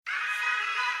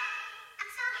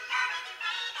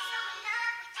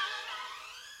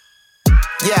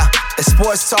Yeah, it's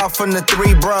sports talk from the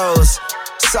three bros.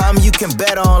 Something you can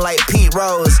bet on like Pete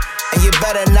Rose. And you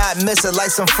better not miss it like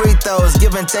some free throws.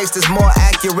 Give and takes is more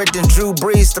accurate than Drew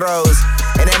Brees throws.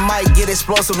 And it might get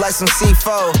explosive like some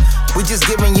C4. We just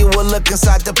giving you a look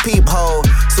inside the peephole.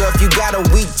 So if you got a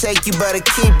weak take, you better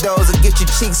keep those or get your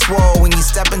cheeks swole when you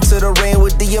step into the ring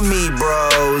with the Ami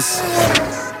Bros.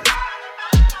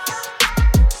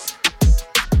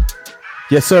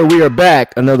 Yes, sir. We are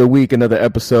back. Another week, another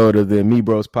episode of the Me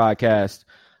Bros podcast.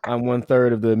 I'm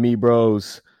 1/3 of the Me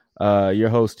Bros. Your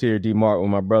host here, D Mark, with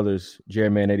my brothers,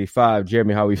 Jeremy and 85.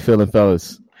 Jeremy, how we feeling,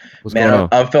 fellas? What's going on?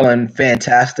 I'm feeling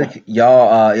fantastic.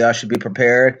 Y'all should be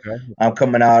prepared. Okay. I'm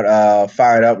coming out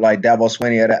fired up like Dabo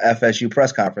Swinney at a FSU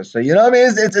press conference. So you know what I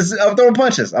mean? It's I'm throwing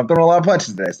punches. I'm throwing a lot of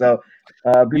punches today. So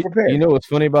be prepared. You know what's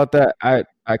funny about that? I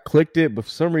clicked it, but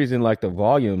for some reason, like the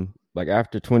volume, like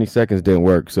after 20 seconds, didn't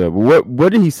work. So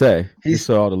what did he say? He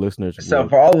said all the listeners. So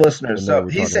for all the listeners, so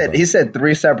he said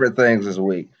three separate things this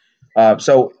week.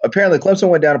 So apparently Clemson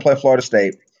went down to play Florida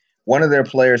State. One of their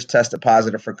players tested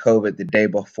positive for COVID the day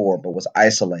before, but was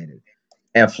isolated.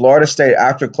 And Florida State,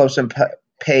 after Clemson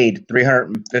paid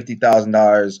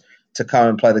 $350,000 to come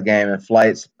and play the game, and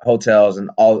flights, hotels,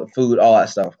 and all the food, all that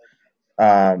stuff,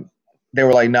 they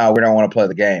were like, "No, we don't want to play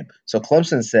the game." So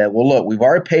Clemson said, "Well, look, we've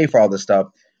already paid for all this stuff.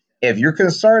 If you're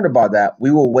concerned about that,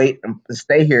 we will wait and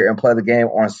stay here and play the game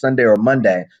on Sunday or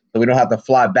Monday, so we don't have to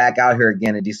fly back out here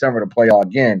again in December to play y'all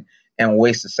again and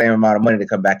waste the same amount of money to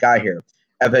come back out here."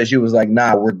 FSU was like,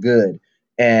 "Nah, we're good."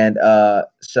 And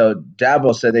so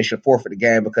Dabo said they should forfeit the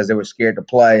game because they were scared to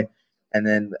play. And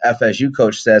then the FSU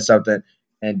coach said something,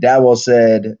 and Dabo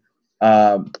said,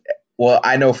 "Well,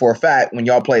 I know for a fact when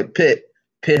y'all played Pitt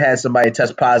had somebody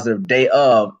test positive day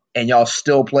of, and y'all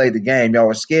still played the game. Y'all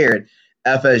were scared."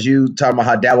 FSU talking about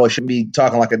how Dabo should be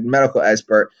talking like a medical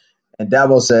expert. And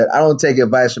Dabo said, "I don't take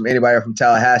advice from anybody from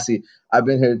Tallahassee. I've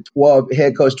been here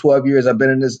head coach 12 years. I've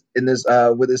been in this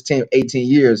with this team 18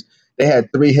 years. They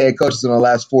had 3 head coaches in the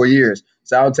last 4 years.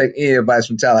 So I don't take any advice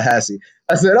from Tallahassee."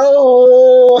 I said,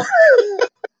 "Oh,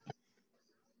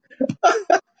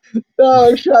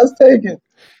 no, shots taken."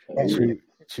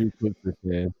 True Clemson,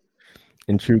 man.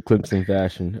 In true Clemson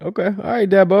fashion. Okay. All right,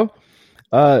 Dabo.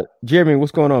 Jeremy,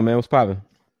 what's going on, man? What's popping?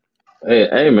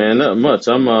 Hey, man, not much.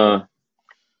 I'm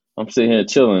sitting here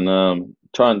chilling.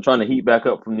 Trying to heat back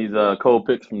up from these cold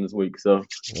picks from this week. So.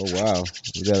 Oh wow,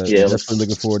 we're definitely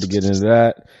looking forward to getting into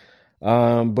that.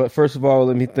 But first of all,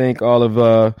 let me thank all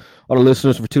the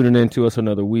listeners for tuning in to us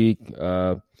another week.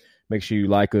 Make sure you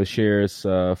like us, share us,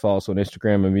 follow us on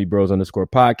Instagram at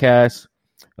MeBros_podcast.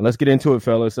 And let's get into it,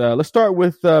 fellas. Let's start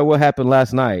with what happened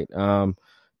last night.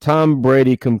 Tom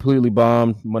Brady completely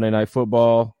bombed Monday Night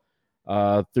Football,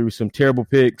 threw some terrible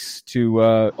picks to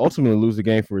ultimately lose the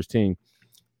game for his team.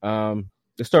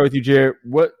 Let's start with you, Jared.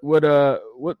 What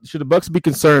should the Bucs be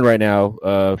concerned right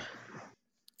now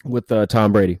with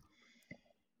Tom Brady?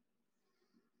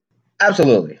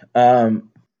 Absolutely.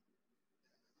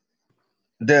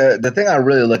 The thing I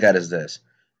really look at is this.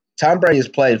 Tom Brady has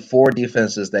played 4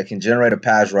 defenses that can generate a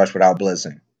pass rush without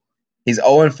blitzing. He's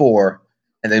 0-4,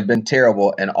 and they've been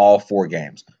terrible in all 4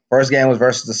 games. First game was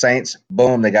versus the Saints.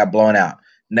 Boom, they got blown out.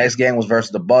 Next game was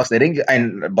versus the Bucs. The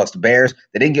Bears.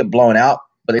 They didn't get blown out,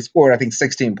 but they scored, I think,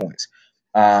 16 points.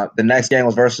 The next game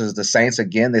was versus the Saints.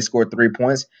 Again, they scored 3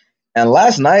 points. And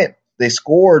last night, they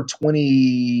scored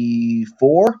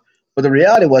 24. But the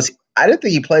reality was, I didn't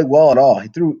think he played well at all. He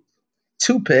threw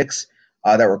 2 picks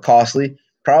that were costly.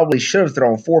 Probably should have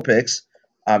thrown 4 picks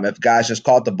if guys just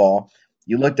caught the ball.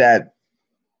 You looked at,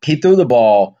 he threw the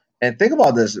ball, and think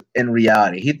about this in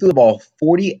reality. He threw the ball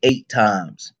 48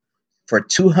 times for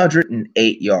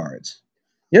 208 yards.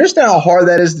 You understand how hard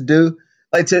that is to do?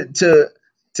 Like to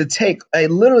take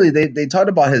literally they talked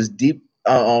about his deep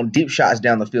shots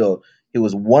down the field. He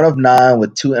was 1 of 9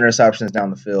 with 2 interceptions down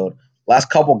the field.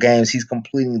 Last couple games, he's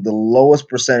completing the lowest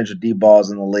percentage of deep balls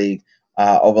in the league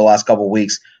over the last couple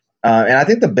weeks. And I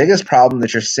think the biggest problem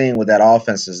that you're seeing with that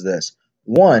offense is this.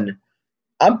 One,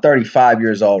 I'm 35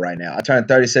 years old right now. I turned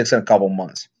 36 in a couple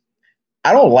months.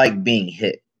 I don't like being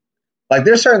hit. Like,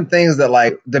 there's certain things that,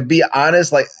 like, to be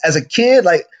honest, like, as a kid,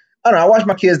 like, I don't know, I watch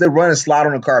my kids, they run and slide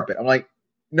on the carpet. I'm like,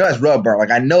 that's rug burn.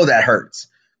 Like, I know that hurts.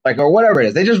 Like, or whatever it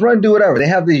is. They just run and do whatever. They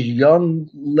have these young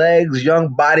legs,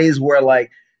 young bodies where,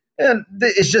 like, and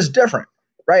it's just different,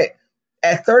 right?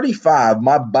 At 35,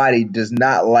 my body does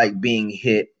not like being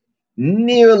hit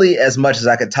nearly as much as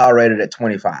I could tolerate it at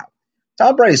 25.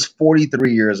 Tom Brady's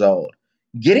 43 years old.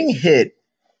 Getting hit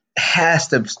has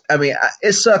to – I mean,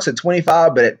 it sucks at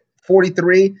 25, but at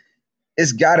 43,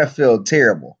 it's got to feel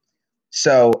terrible.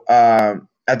 So I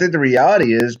think the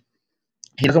reality is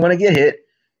he doesn't want to get hit.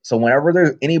 So whenever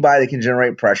there's anybody that can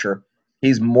generate pressure,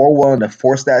 he's more willing to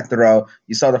force that throw.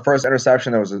 You saw the first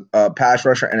interception. There was a pass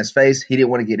rusher in his face. He didn't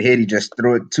want to get hit. He just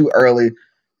threw it too early.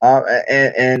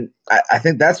 And I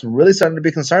think that's really something to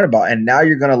be concerned about. And now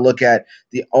you're going to look at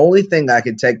the only thing I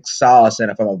can take solace in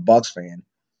if I'm a Bucs fan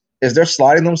is they're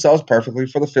sliding themselves perfectly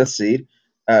for the 5th seed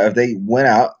if they win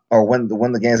out or win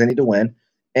the games they need to win.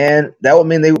 And that would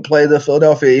mean they would play the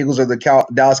Philadelphia Eagles or the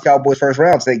Dallas Cowboys first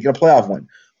round so they get a playoff win.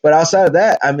 But outside of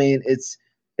that, I mean, it's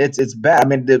bad. I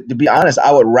mean, to be honest,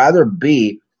 I would rather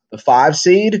be the 5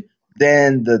 seed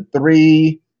than the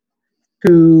 3,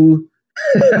 2.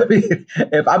 I mean,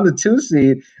 if I'm the 2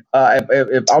 seed,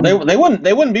 if I'm they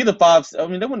wouldn't be the 5. I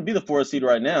mean, they wouldn't be the 4 seed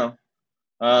right now.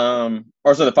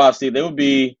 Or so the 5 seed, they would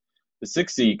be the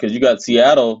 6 seed because you got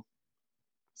Seattle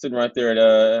sitting right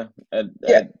there at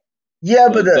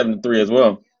but 7-3 as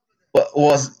well.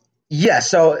 Well, yeah,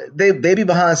 so they be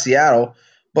behind Seattle,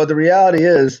 but the reality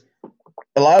is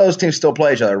a lot of those teams still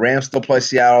play each other. Rams still play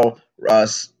Seattle.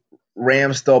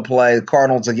 Rams still play the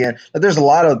Cardinals again. Like, there's a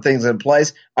lot of things in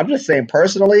place. I'm just saying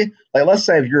personally, like let's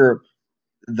say if you're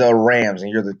the Rams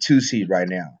and you're the 2 seed right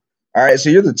now. All right, so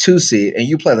you're the 2 seed and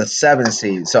you play the 7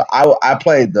 seed. So I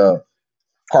played the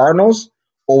Cardinals,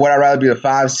 or would I rather be the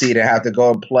 5 seed and have to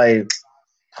go and play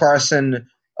Carson,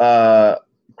 the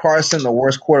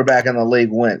worst quarterback in the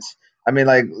league, wins? I mean,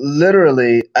 like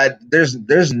literally,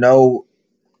 there's no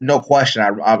question.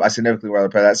 I significantly rather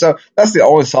play that. So that's the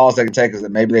only solace they can take is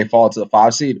that maybe they fall to the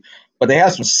 5 seed, but they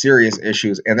have some serious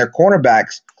issues and their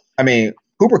cornerbacks. I mean,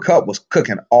 Cooper Kupp was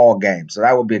cooking all game, so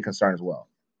that would be a concern as well.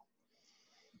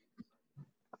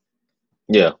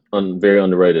 Yeah, very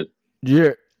underrated.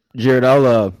 Jared,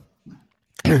 I'll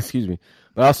excuse me,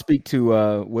 but I'll speak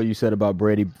to what you said about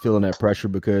Brady feeling that pressure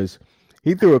because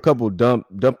he threw a couple dump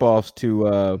offs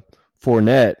to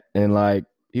Fournette and like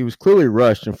he was clearly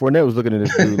rushed, and Fournette was looking at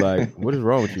this dude like, "What is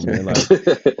wrong with you, man? Like,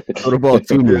 throw the ball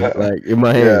to me, like in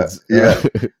my hands." Yeah.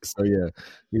 So yeah,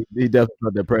 he definitely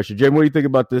felt that pressure. Jim, what do you think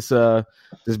about this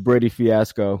Brady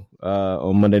fiasco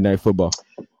on Monday Night Football?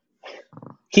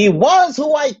 He was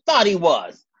who I thought he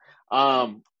was.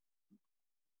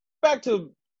 Back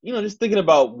to just thinking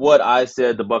about what I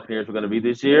said the Buccaneers were going to be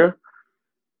this year.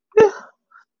 Yeah,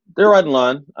 they're right in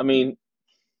line. I mean,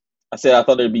 I said I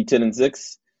thought they'd be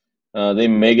 10-6. They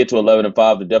may get to 11-5.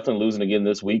 They're definitely losing again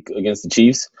this week against the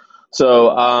Chiefs.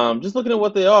 So just looking at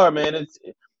what they are, man,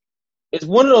 it's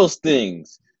one of those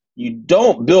things. You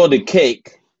don't build a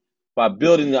cake by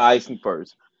building the icing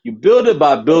first. You build it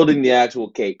by building the actual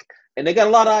cake. And they got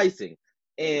a lot of icing.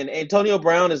 And Antonio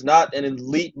Brown is not an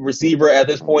elite receiver at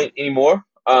this point anymore.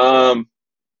 I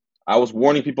was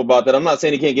warning people about that. I'm not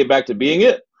saying he can't get back to being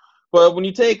it. But when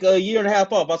you take a year and a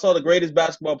half off, I saw the greatest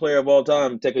basketball player of all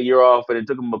time take a year off, and it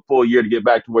took him a full year to get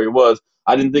back to where he was.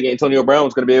 I didn't think Antonio Brown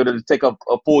was going to be able to take a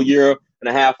full year and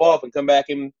a half off and come back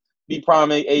and be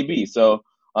prime AB. So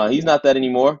he's not that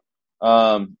anymore.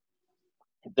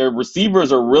 Their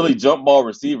receivers are really jump ball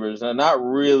receivers and not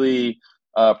really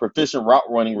proficient route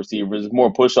running receivers. It's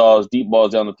more push-offs, deep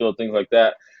balls down the field, things like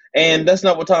that. And that's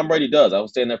not what Tom Brady does. I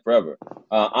was saying that forever.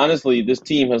 Honestly, this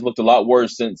team has looked a lot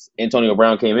worse since Antonio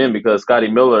Brown came in because Scotty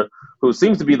Miller, who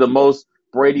seems to be the most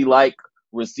Brady-like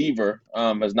receiver,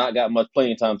 has not got much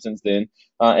playing time since then,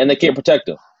 and they can't protect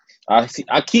him.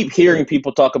 I keep hearing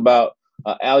people talk about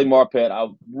Ali Marpet. I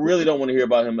really don't want to hear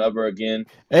about him ever again.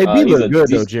 AB looked good,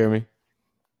 though, Jeremy.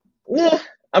 Yeah,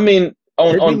 I mean,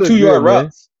 on 2-yard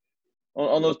routes.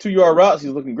 On those 2-yard routes,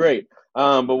 he's looking great.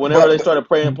 But whenever they started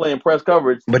playing press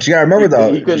coverage, but you gotta remember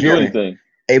though, he couldn't do anything.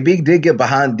 AB did get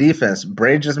behind defense.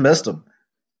 Brady just missed him.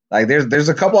 Like there's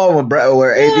a couple of them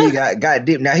where AB got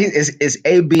deep. Now is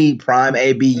AB prime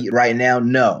AB right now?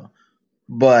 No,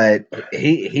 but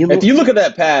he. If you look at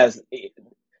that pass,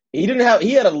 he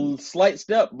had a slight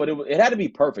step, but it had to be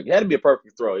perfect. It had to be a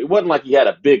perfect throw. It wasn't like he had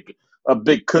a big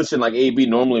cushion like AB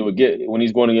normally would get when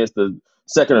he's going against the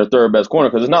second or third best corner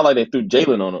because it's not like they threw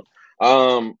Jalen on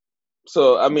him.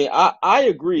 So, I mean, I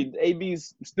agree.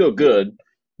 AB's still good,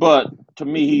 but to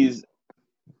me, he's,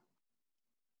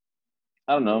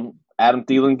 I don't know, Adam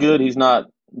Thielen good. He's not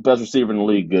best receiver in the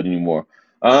league good anymore.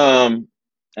 And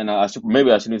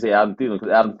maybe I shouldn't say Adam Thielen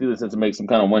because Adam Thielen seems to make some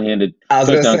kind of one-handed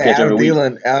touchdown catch every week.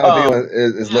 Adam Thielen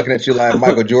is looking at you like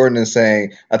Michael Jordan and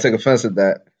saying, I take offense at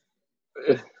that.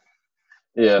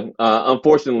 Yeah.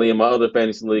 Unfortunately, in my other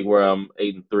fantasy league where I'm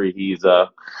 8-3, he's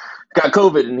got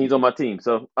COVID and he's on my team.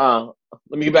 So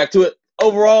let me get back to it.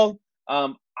 Overall,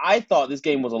 I thought this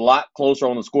game was a lot closer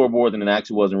on the scoreboard than it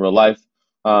actually was in real life.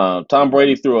 Tom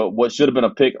Brady threw what should have been a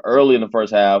pick early in the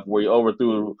first half where he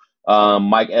overthrew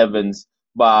Mike Evans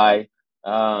by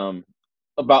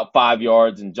about 5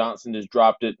 yards, and Johnson just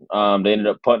dropped it. They ended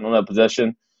up punting on that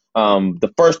possession.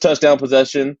 The first touchdown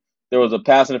possession, there was a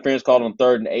pass interference called on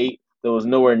 3rd and 8. There was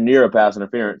nowhere near a pass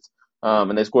interference,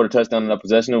 and they scored a touchdown in that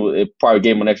possession. It probably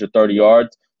gave them an extra 30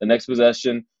 yards. The next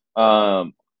possession,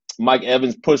 Mike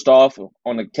Evans pushed off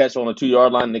on a catch on the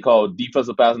 2-yard line. They called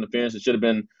defensive pass interference. It should have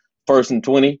been 1st and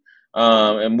 20,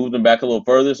 and moved them back a little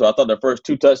further. So I thought their first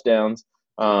 2 touchdowns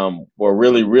were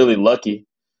really, really lucky.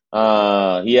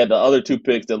 He had the other 2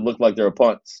 picks that looked like they were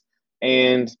punts.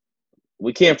 And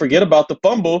we can't forget about the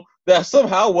fumble that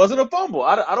somehow wasn't a fumble.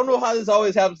 I don't know how this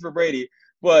always happens for Brady,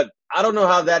 but I don't know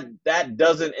how that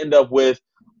doesn't end up with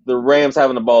the Rams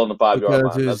having the ball in the 5-yard line.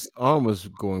 Because his arm was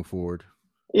going forward.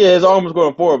 Yeah, his arm was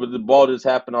going forward, but the ball just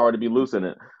happened already to be loose in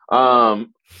it.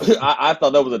 I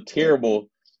thought that was a terrible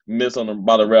miss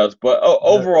by the refs. But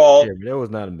overall, that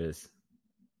was not a miss.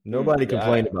 Nobody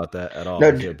complained about that at all.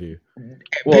 Nobody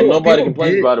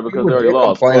complained about it because they already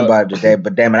lost. Complained about it today,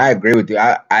 but damn it, I agree with you.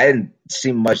 I didn't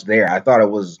see much there. I thought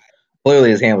it was clearly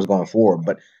his hand was going forward,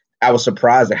 but I was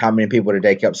surprised at how many people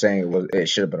today kept saying it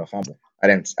should have been a fumble. I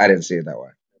didn't see it that way.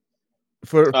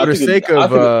 For the sake of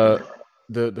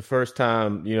the first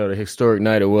time, the historic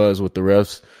night it was with the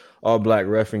refs, all black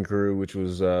reffing crew, which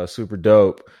was super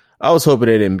dope. I was hoping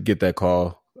they didn't get that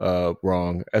call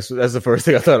wrong. That's the first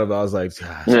thing I thought about. I was like,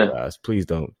 guys, please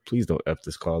don't F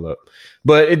this call up.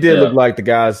 But it did look like the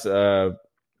guys,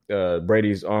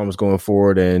 Brady's arm was going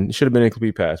forward and it should have been an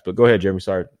incomplete pass. But go ahead, Jeremy.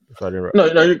 Sorry to interrupt. No,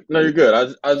 you're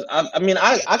good. I mean,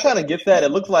 I kind of get that. It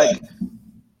looked like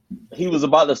he was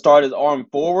about to start his arm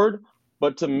forward,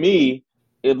 but to me,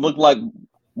 it looked like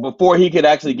before he could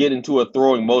actually get into a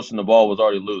throwing motion, the ball was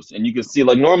already loose. And you can see,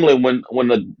 like, normally when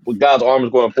the guy's arm is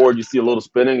going forward, you see a little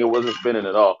spinning. It wasn't spinning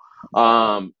at all.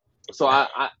 So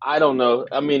I don't know.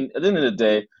 I mean, at the end of the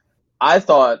day, I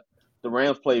thought the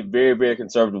Rams played very, very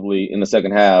conservatively in the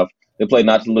second half. They played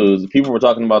not to lose. People were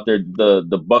talking about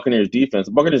the Buccaneers defense.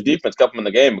 The Buccaneers defense kept them in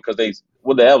the game because they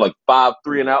have like 5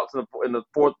 3-and-outs in the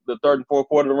 3rd and 4th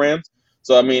quarter of the Rams.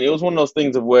 So I mean, it was one of those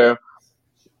things of where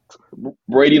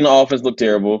Brady and the offense looked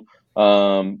terrible.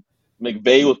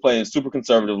 McVay was playing super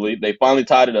conservatively. They finally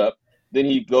tied it up. Then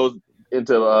he goes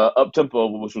into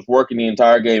up-tempo, which was working the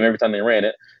entire game every time they ran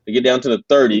it. They get down to the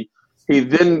 30. He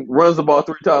then runs the ball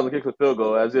 3 times and kicks a field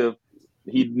goal as if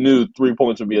he knew 3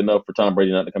 points would be enough for Tom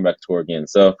Brady not to come back to score again.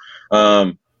 So,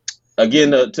 again,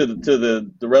 to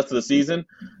the rest of the season,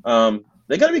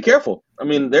 they got to be careful. I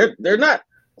mean, they're not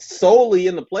solely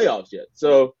in the playoffs yet.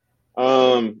 So,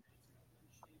 obviously,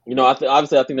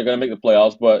 I think they're going to make the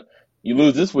playoffs, but you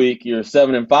lose this week, you're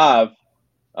 7-5.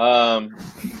 The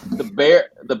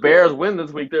Bears win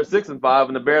this week, they're 6-5,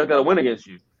 and the Bears got to win against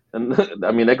you, and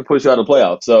I mean they can push you out of the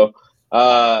playoffs. So,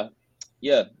 that's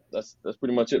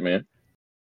pretty much it, man.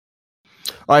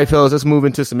 All right, fellas, let's move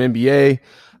into some NBA.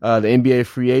 The NBA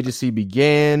free agency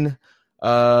began.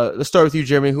 Let's start with you,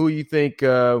 Jeremy. Who do you think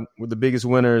were the biggest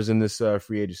winners in this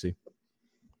free agency?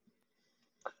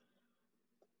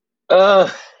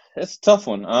 It's a tough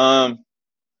one.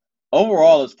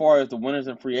 Overall, as far as the winners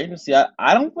in free agency,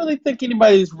 I don't really think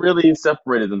anybody's really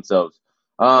separated themselves.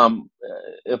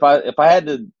 If I had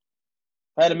to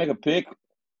make a pick,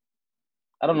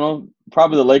 I don't know,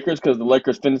 probably the Lakers, because the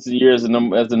Lakers finished the year as the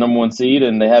number 1 seed,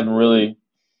 and they haven't really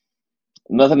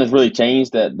nothing has really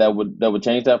changed that would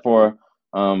change that for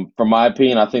my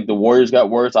opinion. I think the Warriors got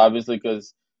worse, obviously,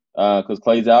 because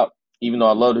Klay's out. Even though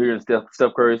I love to hear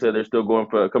Steph Curry say they're still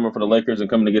coming for the Lakers and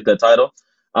coming to get that title.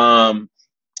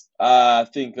 I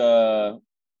think the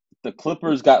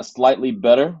Clippers got slightly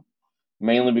better,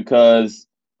 mainly because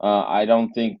I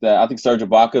think Serge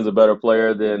Ibaka is a better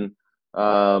player than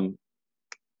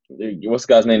what's the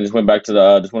guy's name? Just went over to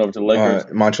the Lakers.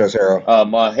 Montrezl Harrell.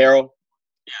 Harrell.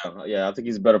 Yeah, I think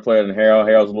he's a better player than Harrell.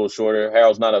 Harrell's a little shorter.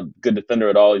 Harrell's not a good defender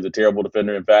at all. He's a terrible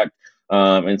defender, in fact.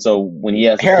 And so when he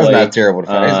has to Harrell's play not a terrible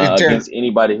defender. Against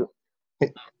anybody,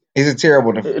 he's a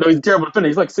terrible defender. He's a terrible defender.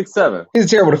 He's like 6'7". He's a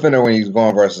terrible defender when he's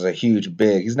going versus a huge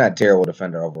big. He's not a terrible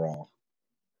defender overall.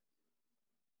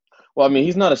 Well, I mean,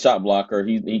 he's not a shot blocker.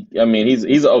 He's an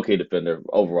okay defender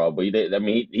overall, but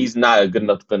he's not a good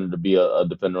enough defender to be a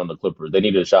defender on the Clippers. They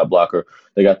needed a shot blocker.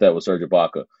 They got that with Serge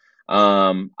Ibaka.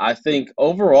 I think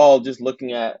overall, just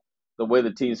looking at the way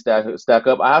the teams stack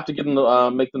up, I have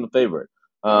to make them the favorite.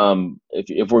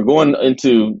 If we're going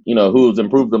into who's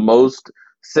improved the most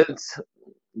since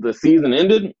the season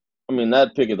ended, I mean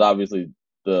that pick is obviously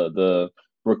the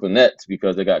Brooklyn Nets,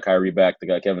 because they got Kyrie back, they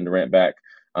got Kevin Durant back.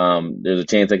 There's a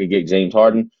chance they could get James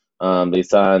Harden. They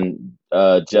signed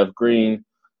Jeff Green,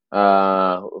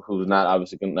 who's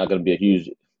obviously not going to be a huge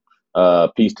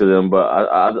piece to them, but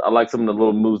I like some of the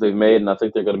little moves they've made, and I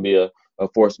think they're going to be a a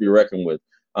force to be reckoned with.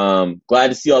 Glad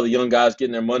to see all the young guys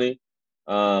getting their money.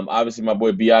 Obviously, my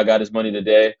boy Bi got his money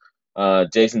today.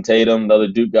 Jason Tatum, another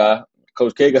Duke guy.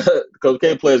 Coach K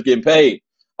players getting paid.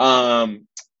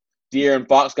 De'Aaron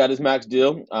Fox got his max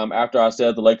deal. After I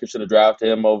said the Lakers should have drafted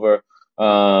him over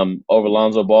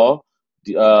Lonzo Ball.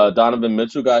 Donovan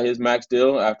Mitchell got his max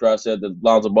deal after I said that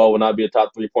Lonzo Ball would not be a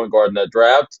top 3-point guard in that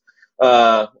draft.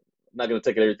 Not going to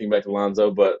take everything back to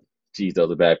Lonzo, but geez, that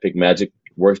was a bad pick. Magic,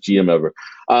 worst GM ever.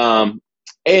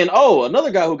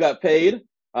 Another guy who got paid,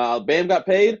 Bam got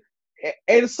paid,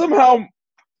 and somehow,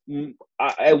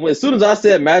 as soon as I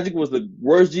said Magic was the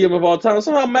worst GM of all time,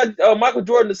 somehow Michael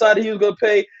Jordan decided he was going to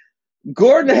pay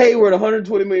Gordon Hayward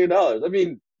 $120 million. I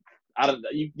mean,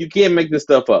 you can't make this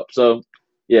stuff up. So,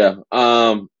 yeah.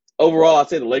 Overall, I'd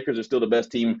say the Lakers are still the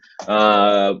best team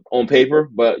on paper,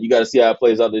 but you got to see how it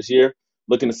plays out this year.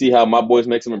 Looking to see how my boys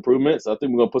make some improvements. I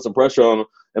think we're going to put some pressure on them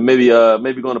and maybe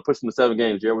going to push them to 7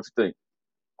 games. Jared, what you think?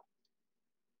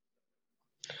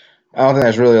 I don't think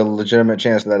there's really a legitimate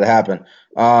chance for that to happen.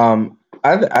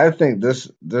 I think this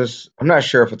I'm not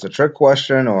sure if it's a trick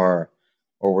question or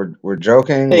we're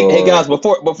joking. Hey guys,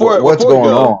 before what's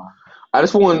going on? I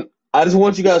just want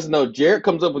you guys to know Jared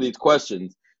comes up with these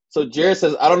questions. So Jared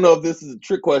says, I don't know if this is a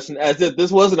trick question, as if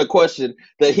this wasn't a question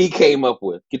that he came up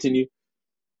with. Continue.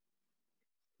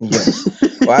 Yes.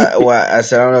 I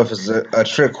said I don't know if it's a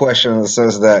trick question in the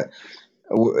sense that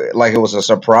like it was a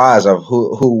surprise of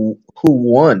who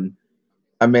won.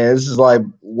 I mean, this is like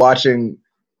watching,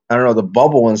 I don't know, the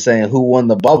bubble and saying who won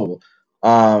the bubble.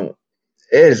 It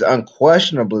is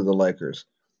unquestionably the Lakers.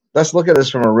 Let's look at this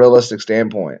from a realistic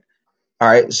standpoint. All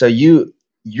right, so you're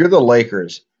the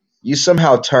Lakers. You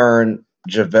somehow turn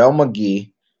JaVale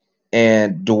McGee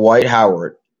and Dwight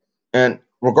Howard, and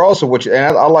regardless of which,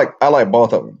 and I like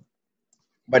both of them,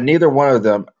 but neither one of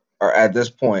them are at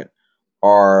this point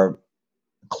are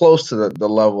close to the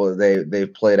level that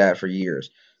they've played at for years.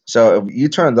 So if you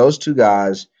turn those two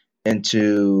guys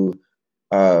into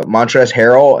Montrezl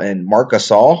Harrell and Marc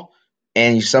Gasol,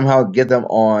 and you somehow get them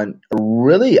on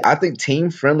really, I think,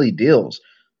 team-friendly deals.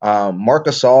 Marc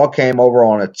Gasol came over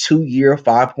on a 2-year,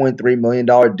 $5.3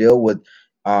 million deal with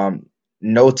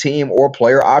no team or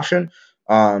player option.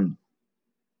 You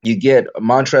get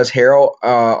Montrezl Harrell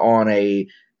on a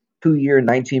 2-year,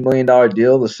 $19 million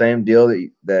deal, the same deal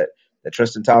that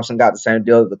Tristan Thompson got, the same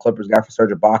deal that the Clippers got for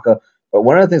Serge Ibaka. But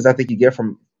one of the things I think you get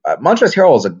from Montrezl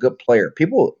Harrell is a good player.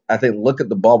 People, I think, look at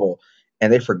the bubble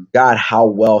and they forgot how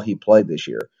well he played this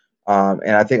year.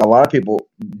 And I think a lot of people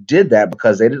did that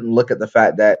because they didn't look at the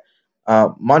fact that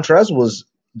Montrezl was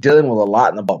dealing with a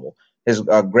lot in the bubble. His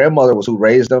grandmother was who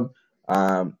raised him,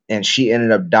 and she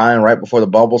ended up dying right before the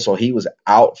bubble, so he was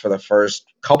out for the first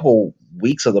couple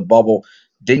weeks of the bubble.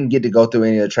 Didn't get to go through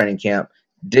any of the training camp.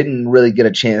 Didn't really get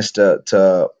a chance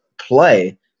to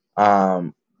play.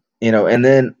 And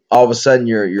then all of a sudden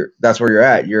you're that's where you're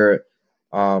at. You're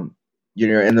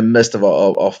in the midst of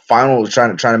a final,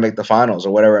 trying to make the finals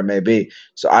or whatever it may be.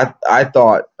 So I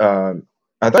thought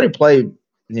he played.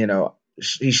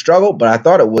 He struggled, but I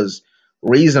thought it was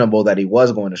reasonable that he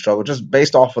was going to struggle just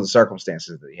based off of the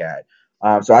circumstances that he had.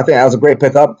 So I think that was a great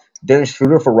pickup. Dennis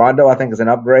Schroeder for Rondo, I think, is an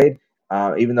upgrade.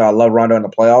 Even though I love Rondo in the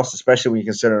playoffs, especially when you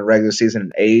consider the regular season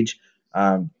and age.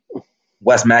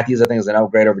 Wes Matthews, I think, is an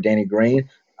upgrade over Danny Green.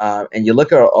 And you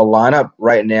look at a lineup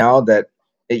right now that,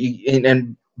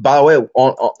 and by the way,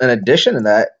 in addition to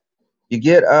that, you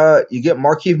get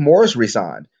Markieff Morris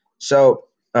re-signed. So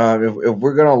if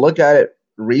we're going to look at it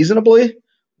reasonably,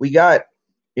 we got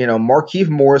Markieff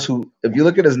Morris, who, if you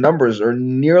look at his numbers, are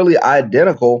nearly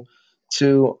identical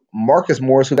to Marcus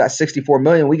Morris, who got $64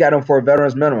 million. We got him for a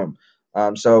veteran's minimum.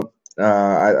 So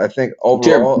I think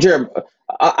overall, Jared,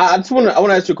 I want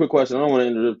to ask you a quick question. I don't want to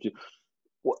interrupt you.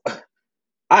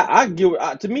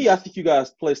 To me, I think you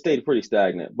guys stayed pretty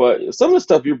stagnant. But some of the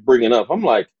stuff you're bringing up, I'm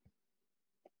like,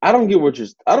 I don't get what you're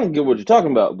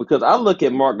talking about, because I look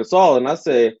at Marc Gasol and I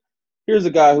say, here's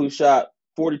a guy who shot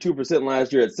 42%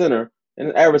 last year at center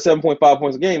and averaged 7.5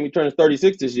 points a game. He turns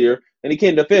 36 this year, and he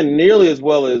can't defend nearly as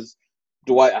well as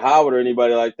Dwight Howard or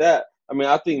anybody like that. I mean,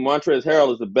 I think Montrezl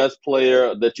Harrell is the best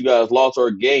player that you guys lost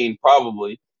or gained,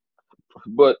 probably.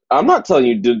 But I'm not telling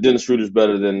you Dennis Schroeder's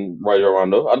better than Rajon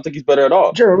Rondo. I don't think he's better at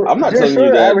all. I'm not telling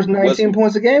you that averaged 19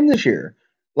 points a game this year.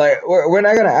 Like, we're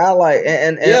not going to act like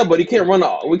and yeah, but he can't run.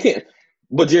 We can't.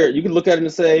 But Jared, you can look at it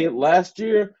and say last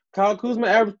year Kyle Kuzma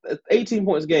averaged 18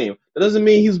 points a game. That doesn't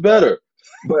mean he's better.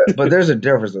 But there's a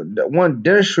difference. One,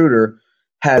 Dennis Schroeder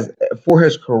has, for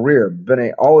his career,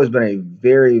 always been a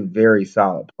very, very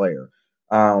solid player.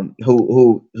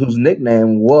 Whose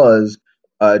nickname was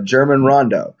German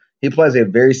Rondo. He plays a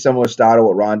very similar style to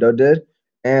what Rondo did.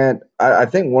 And I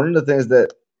think one of the things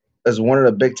that is one of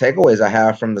the big takeaways I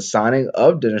have from the signing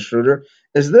of Dennis Schroeder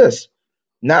is this.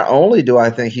 Not only do I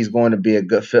think he's going to be a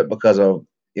good fit because of,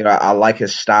 I like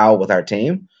his style with our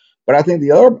team, but I think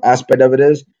the other aspect of it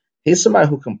is he's somebody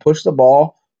who can push the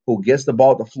ball, who gets the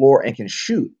ball at the floor and can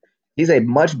shoot. He's a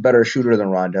much better shooter than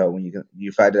Rondo when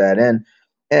you factor that in.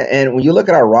 And when you look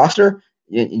at our roster,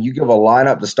 you give a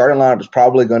lineup, the starting lineup is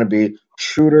probably going to be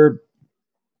Schroeder,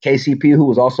 KCP, who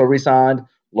was also re-signed,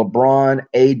 LeBron,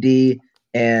 AD,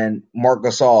 and Marc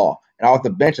Gasol. And off the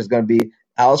bench is going to be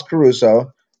Alex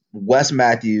Caruso, Wes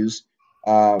Matthews,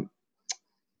 uh,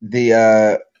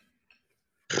 the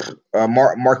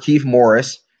Markeith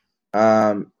Morris,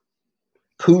 um,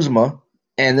 Kuzma,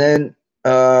 and then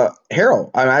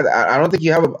Harrell. I don't think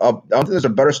you have I don't think there's a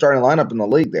better starting lineup in the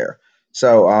league there.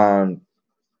 So I'm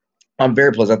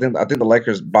very pleased. I think the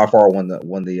Lakers by far won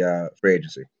the free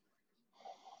agency.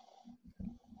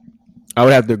 I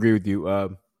would have to agree with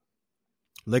you.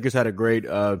 Lakers had a great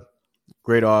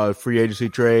free agency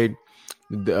trade.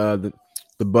 The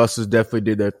buses definitely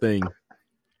did their thing.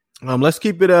 Let's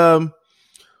keep it in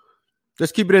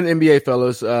NBA,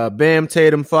 fellas. Bam,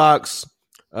 Tatum, Fox,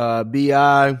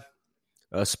 Bi,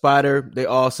 Spider. They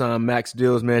all signed max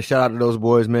deals, man. Shout out to those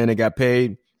boys, man. They got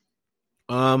paid.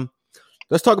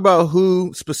 Let's talk about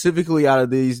who specifically out of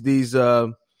these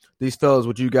fellas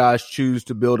would you guys choose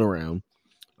to build around.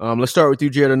 Let's start with you,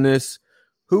 Jared, on this.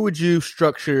 Who would you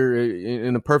structure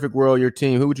in a perfect world, your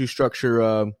team? Who would you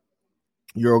structure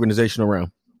your organization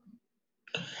around?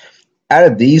 Out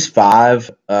of these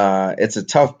five, it's a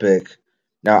tough pick.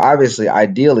 Now, obviously,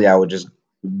 ideally, I would just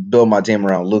build my team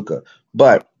around Luka.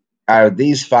 But out of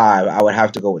these five, I would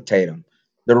have to go with Tatum.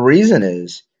 The reason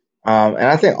is, and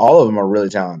I think all of them are really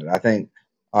talented. I think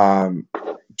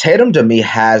Tatum, to me,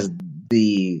 has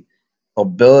the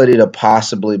ability to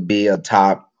possibly be a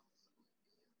top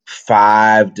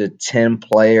 5 to 10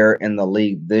 player in the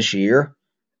league this year.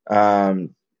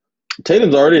 Tatum's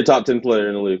already a top 10 player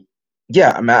in the league.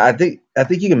 Yeah, I mean, I think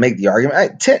you can make the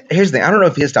argument. Here's the thing: I don't know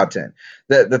if he is top 10.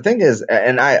 The thing is,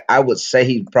 and I would say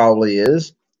he probably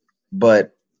is,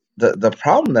 but the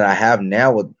problem that I have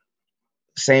now with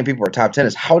saying people are top 10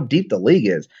 is how deep the league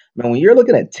is. I mean, when you're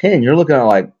looking at 10, you're looking at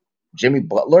like Jimmy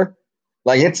Butler.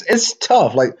 Like it's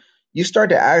tough. Like you start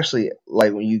to actually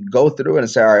like when you go through it and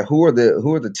say, all right, who are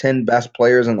the 10 best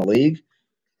players in the league?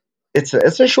 It's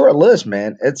a short list,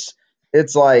 man. It's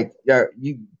like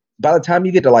you by the time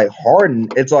you get to like Harden,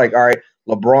 it's like all right,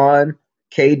 LeBron,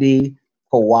 KD,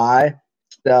 Kawhi,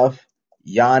 Steph,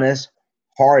 Giannis,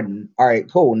 Harden. All right,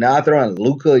 cool. Now I throw in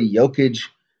Luka, Jokic.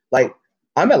 Like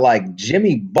I'm at like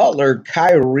Jimmy Butler,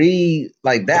 Kyrie,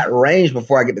 like that range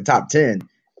before I get to top 10.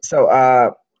 So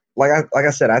like I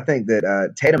said, I think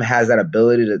that Tatum has that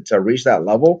ability to reach that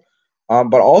level.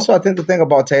 But also I think the thing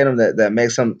about Tatum that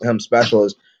makes him special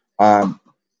is um,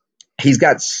 he's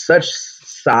got such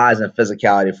size and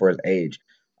physicality for his age.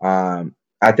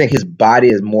 I think his body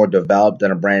is more developed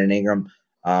than a Brandon Ingram.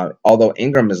 Although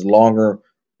Ingram is longer,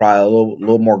 probably a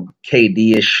little more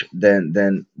KD-ish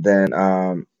than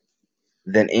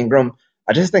Ingram.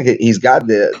 I just think he's got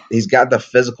the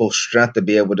physical strength to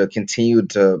be able to continue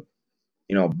to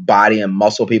body and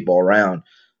muscle people around.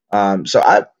 So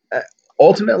I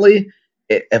ultimately,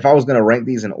 if I was going to rank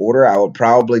these in order, I would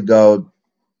probably go.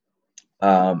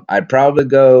 I'd probably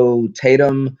go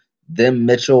Tatum, then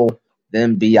Mitchell,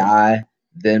 then Bi,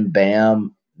 then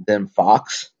Bam, then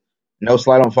Fox. No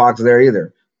slight on Fox there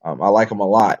either. I like him a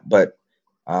lot, but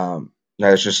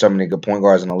there's just so many good point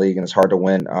guards in the league, and it's hard to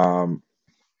win.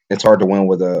 It's hard to win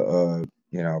with a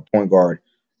point guard.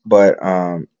 But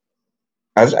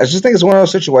I just think it's one of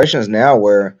those situations now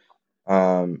where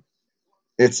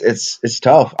it's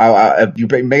tough. If you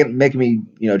making me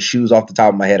choose off the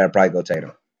top of my head, I'd probably go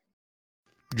Tatum.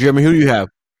 Jeremy, who do you have?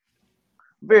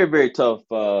 Very, very tough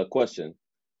question.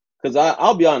 Because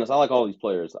I'll be honest, I like all these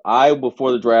players.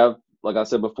 Before the draft, like I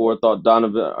said before, thought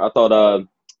De'Aaron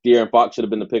Fox should have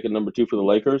been the pick at number 2 for the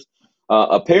Lakers.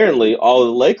 Apparently, all of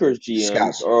the Lakers GMs,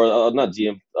 Scouts. or not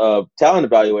GM, talent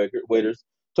evaluators,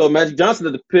 told Magic Johnson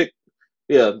that the pick,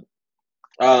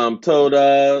 told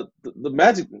the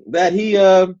Magic that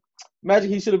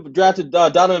he should have drafted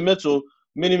Donovan Mitchell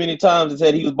many, many times and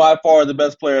said he was by far the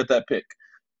best player at that pick.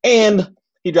 And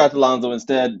he drafted Lonzo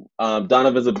instead.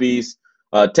 Donovan's a beast.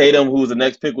 Tatum, who was the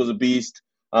next pick, was a beast.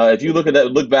 If you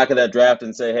look back at that draft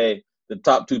and say, hey, the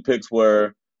top 2 picks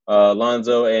were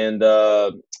Lonzo and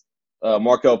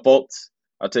Markelle Fultz,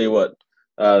 I'll tell you what,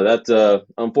 that's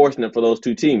unfortunate for those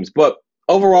 2 teams. But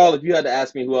overall, if you had to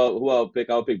ask me who I would pick,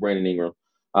 I would pick Brandon Ingram.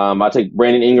 I take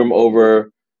Brandon Ingram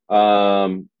over.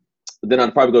 Then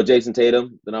I'd probably go Jason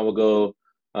Tatum. Then I would go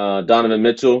Donovan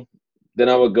Mitchell. Then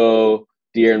I would go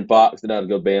De'Aaron Fox. Then I would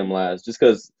go Bam last, just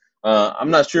because I'm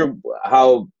not sure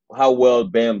how well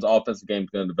Bam's offensive game is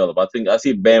going to develop. I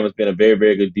see Bam as being a very,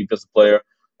 very good defensive player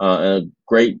and a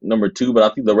great number two, but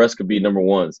I think the rest could be number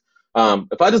ones.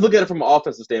 If I just look at it from an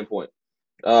offensive standpoint,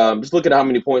 just look at how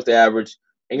many points they average.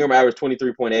 Ingram averaged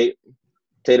 23.8.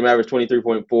 Tatum averaged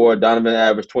 23.4. Donovan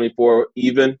averaged 24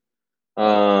 even.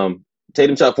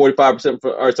 Tatum shot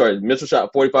 45%. Mitchell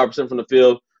shot 45% from the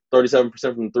field,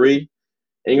 37% from three.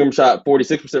 Ingram shot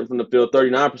 46% from the field,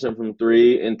 39% from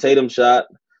three, and Tatum shot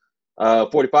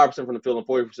 45% from the field and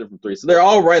 40% from three. So they're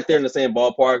all right there in the same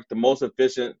ballpark. The most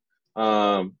efficient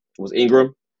was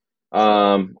Ingram,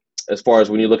 as far as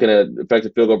when you're looking at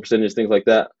effective field goal percentage, things like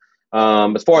that.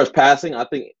 As far as passing, I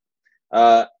think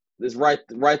it's right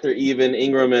there even.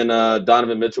 Ingram and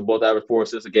Donovan Mitchell both average 4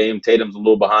 assists a game. Tatum's a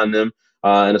little behind them.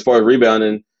 And as far as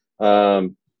rebounding,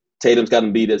 Tatum's got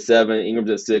them beat at 7,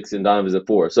 Ingram's at 6, and Donovan's at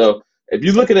 4. So if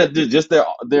you're looking at just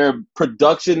their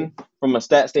production from a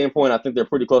stat standpoint, I think they're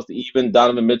pretty close to even.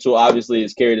 Donovan Mitchell obviously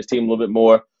has carried his team a little bit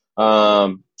more.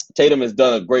 Tatum has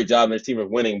done a great job, and his team is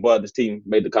winning, but his team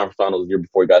made the conference finals the year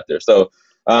before he got there. So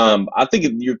I think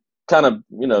you're kind of,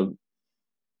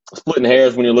 splitting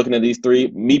hairs when you're looking at these three.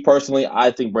 Me personally,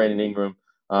 I think Brandon Ingram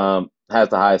has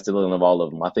the highest ceiling of all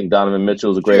of them. I think Donovan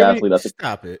Mitchell is a great athlete.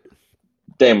 Stop it.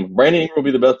 Damn, Brandon Ingram will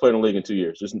be the best player in the league in 2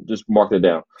 years. Just mark that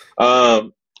down.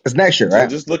 It's next year, right?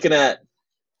 So just looking at,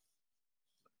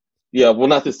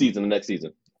 not this season, the next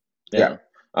season. Yeah.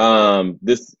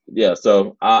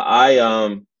 So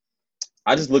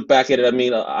I just look back at it. I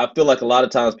mean, I feel like a lot of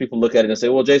times people look at it and say,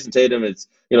 well, Jason Tatum,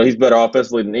 he's better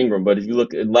offensively than Ingram. But if you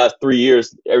look at the last 3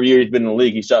 years, every year he's been in the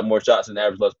league, he's shot more shots and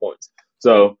averaged less points.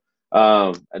 So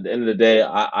at the end of the day,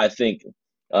 I think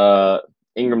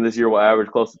Ingram this year will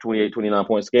average close to 28, 29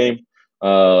 points a game.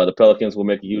 The Pelicans will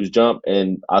make a huge jump.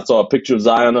 And I saw a picture of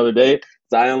Zion the other day.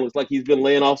 Zion looks like he's been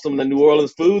laying off some of the New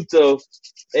Orleans food. So,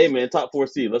 hey, man, top 4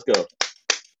 seed. Let's go.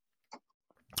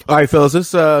 All right, fellas,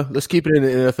 let's keep it in the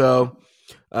NFL.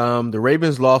 The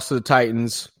Ravens lost to the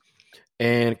Titans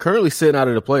and currently sitting out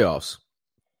of the playoffs.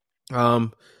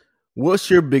 What's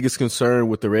your biggest concern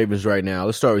with the Ravens right now?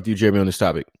 Let's start with you, Jeremy, on this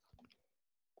topic.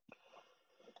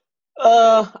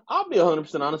 I'll be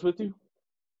 100% honest with you.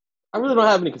 I really don't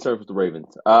have any concerns with the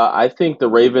Ravens. I think the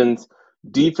Ravens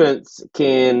defense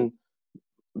can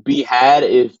be had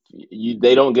if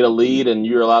they don't get a lead and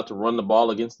you're allowed to run the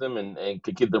ball against them and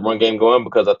could keep the run game going,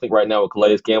 because I think right now with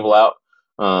Calais Campbell out,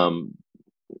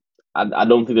 I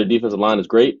don't think their defensive line is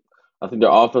great. I think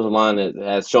their offensive line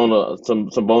has shown some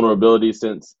vulnerability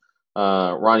since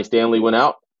Ronnie Stanley went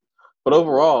out. But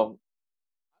overall, I want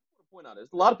to point out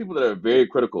there's a lot of people that are very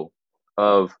critical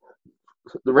of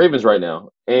the Ravens right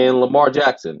now and Lamar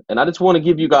Jackson. And I just want to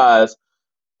give you guys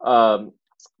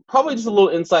probably just a little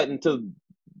insight into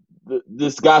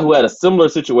this guy who had a similar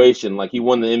situation. Like, he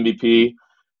won the MVP,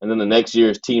 and then the next year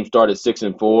his team started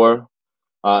 6-4.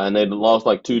 And they lost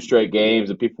like 2 straight games,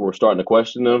 and people were starting to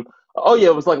question them. Oh, yeah,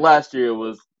 it was like last year. It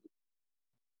was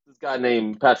this guy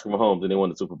named Patrick Mahomes, and they won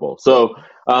the Super Bowl. So,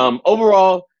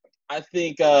 overall, I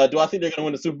think do I think they're going to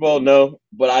win the Super Bowl? No.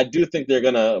 But I do think they're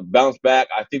going to bounce back.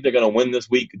 I think they're going to win this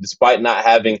week, despite not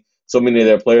having so many of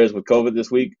their players with COVID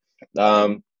this week.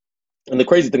 And the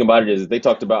crazy thing about it is they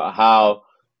talked about how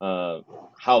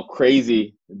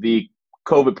crazy the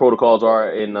COVID protocols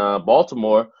are in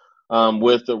Baltimore.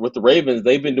 With the Ravens,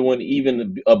 they've been doing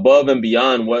even above and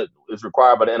beyond what is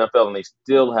required by the NFL, and they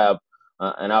still have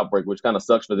an outbreak, which kind of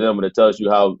sucks for them, but it tells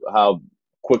you how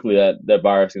quickly that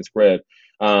virus can spread.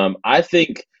 I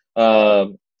think I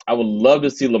would love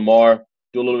to see Lamar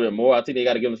do a little bit more. I think they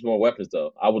got to give him some more weapons,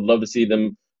 though. I would love to see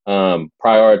them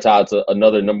prioritize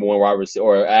another number one wide receiver,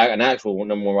 or an actual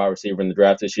number one wide receiver in the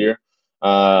draft this year.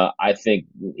 I think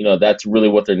that's really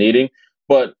what they're needing.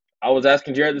 But I was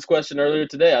asking Jared this question earlier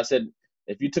today. I said,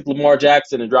 if you took Lamar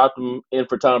Jackson and dropped him in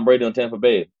for Tom Brady on Tampa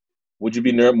Bay, would you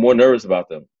be more nervous about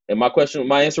them? And my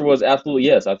answer was absolutely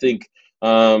yes. I think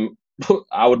I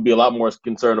would be a lot more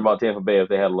concerned about Tampa Bay if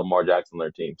they had Lamar Jackson on their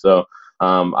team. So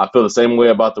I feel the same way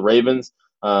about the Ravens.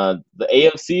 The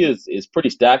AFC is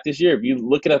pretty stacked this year. If you're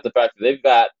looking at the fact that they've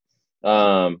got,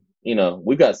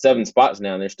 we've got 7 spots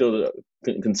now, and they're still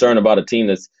concerned about a team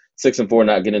that's 6-4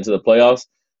 not getting into the playoffs.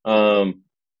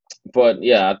 But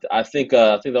yeah, I think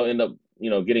they'll end up,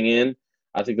 getting in.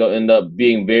 I think they'll end up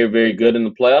being very, very good in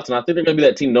the playoffs, and I think they're going to be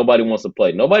that team nobody wants to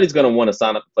play. Nobody's going to want to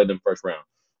sign up to play them first round.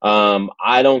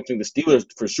 I don't think the Steelers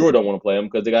for sure don't want to play them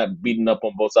because they got beaten up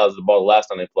on both sides of the ball the last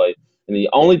time they played. And the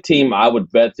only team I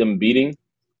would bet them beating,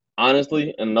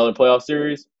 honestly, in another playoff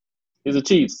series is the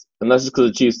Chiefs, and that's just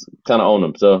because the Chiefs kind of own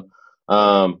them. So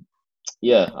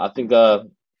Yeah, I think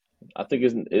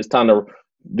it's time to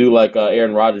do like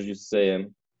Aaron Rodgers used to say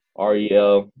in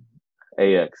RELAX,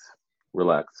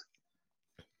 relax.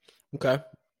 Okay.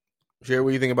 Jerry, what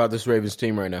do you think about this Ravens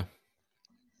team right now?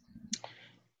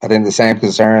 I think the same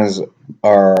concerns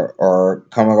are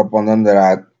coming up on them that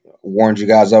I warned you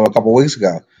guys of a couple weeks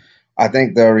ago. I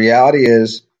think the reality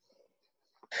is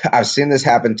I've seen this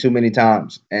happen too many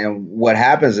times. And what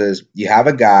happens is you have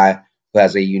a guy who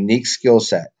has a unique skill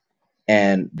set,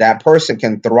 and that person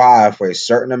can thrive for a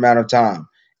certain amount of time.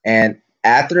 And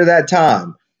after that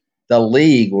time, the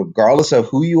league, regardless of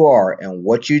who you are and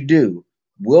what you do,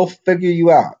 will figure you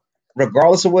out,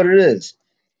 regardless of what it is.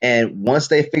 And once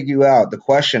they figure you out, the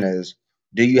question is,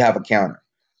 do you have a counter?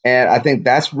 And I think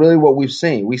that's really what we've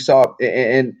seen. We saw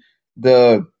in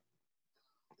the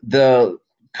the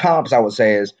comps, I would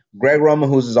say, is Greg Roman,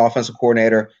 who's his offensive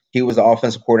coordinator. He was the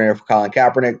offensive coordinator for Colin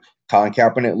Kaepernick. Colin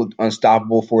Kaepernick looked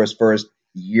unstoppable for his first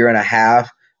year and a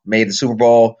half, made the Super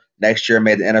Bowl. Next year,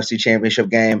 made the NFC Championship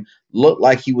game. Looked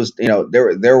like he was,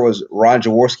 there was Ron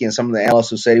Jaworski and some of the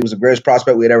analysts who said he was the greatest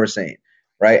prospect we had ever seen,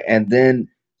 right? And then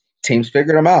teams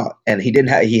figured him out, and he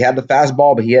had the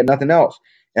fastball, but he had nothing else.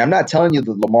 And I'm not telling you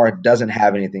that Lamar doesn't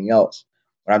have anything else.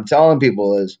 What I'm telling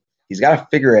people is he's got to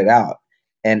figure it out.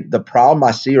 And the problem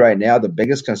I see right now, the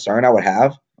biggest concern I would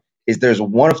have is there's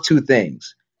one of two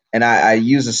things. And I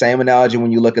use the same analogy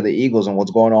when you look at the Eagles and what's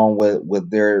going on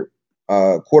with their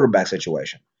quarterback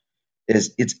situation.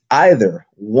 It's either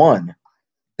one,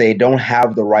 they don't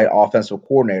have the right offensive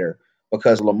coordinator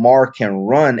because Lamar can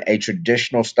run a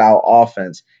traditional style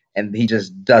offense and he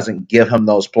just doesn't give him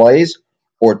those plays,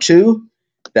 or two,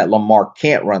 that Lamar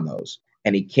can't run those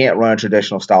and he can't run a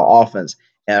traditional style offense.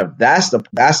 And if that's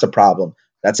the problem,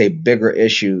 that's a bigger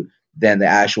issue than the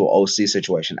actual OC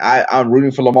situation. I'm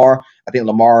rooting for Lamar. I think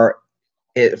Lamar,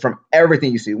 from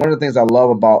everything you see, one of the things I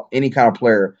love about any kind of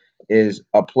player is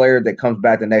a player that comes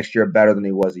back the next year better than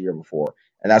he was the year before.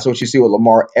 And that's what you see with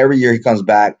Lamar. Every year he comes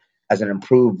back as an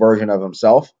improved version of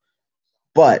himself.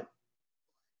 But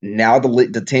now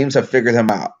the teams have figured him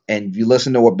out. And if you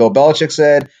listen to what Bill Belichick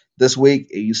said this week,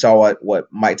 you saw what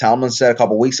Mike Tomlin said a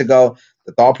couple weeks ago.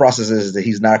 The thought process is that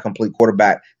he's not a complete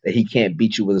quarterback, that he can't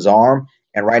beat you with his arm.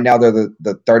 And right now they're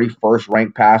the 31st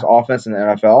ranked pass offense in the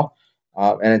NFL.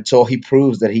 And until he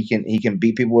proves that he can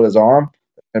beat people with his arm,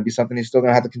 it's going to be something he's still going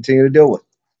to have to continue to deal with.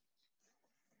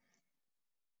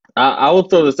 I will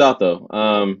throw this out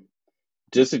though.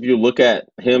 Just if you look at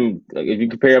him, like, if you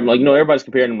compare him, everybody's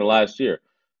comparing him to last year.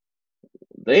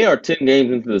 They are 10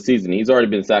 games into the season. He's already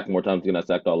been sacked more times than he got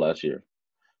sacked all last year.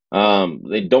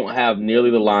 They don't have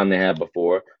nearly the line they had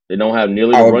before. They don't have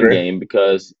nearly the run game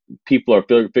because people are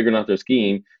figuring out their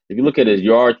scheme. If you look at his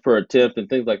yards per attempt and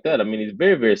things like that, I mean, he's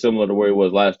very, very similar to where he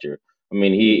was last year. I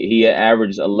mean, he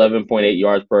averaged 11.8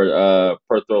 yards per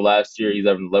throw last year. He's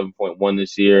averaging 11.1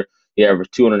 this year. He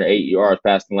averaged 208 yards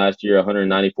passing last year,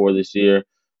 194 this year.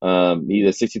 He's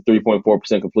at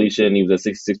 63.4% completion. He was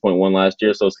at 66.1 last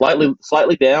year, so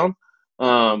slightly down.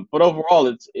 But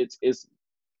overall, it's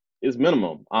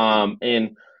minimum.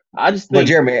 And I just think. But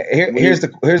Jeremy, here's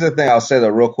the thing. I'll say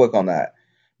that real quick on that.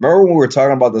 Remember when we were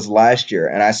talking about this last year,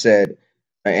 and I said,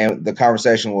 and the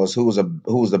conversation was who was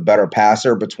the better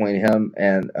passer between him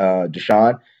and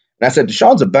Deshaun. And I said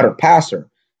Deshaun's a better passer.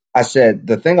 I said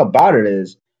the thing about it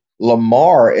is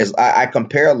Lamar is. I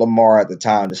compared Lamar at the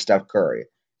time to Steph Curry,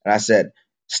 and I said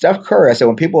Steph Curry. I said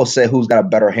when people say who's got a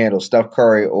better handle, Steph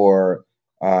Curry or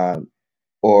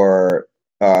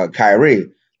Kyrie.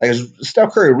 Like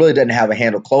Steph Curry really doesn't have a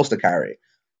handle close to Kyrie.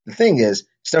 The thing is,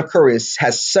 Steph Curry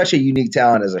has such a unique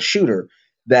talent as a shooter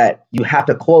that you have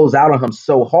to close out on him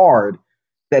so hard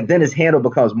that then his handle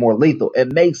becomes more lethal.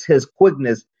 It makes his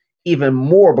quickness even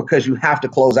more because you have to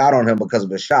close out on him because of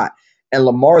his shot. And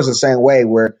Lamar is the same way,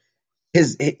 where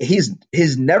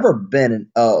he's never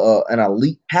been an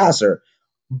elite passer,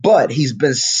 but he's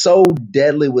been so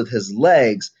deadly with his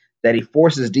legs that he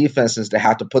forces defenses to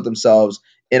have to put themselves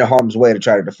in harm's way to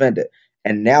try to defend it.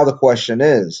 And now the question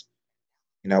is,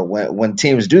 when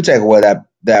teams do take away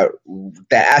that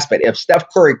aspect, if Steph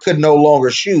Curry could no longer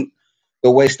shoot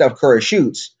the way Steph Curry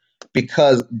shoots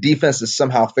because defenses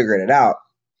somehow figured it out,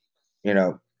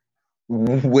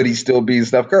 would he still be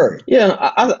Steph Curry? Yeah,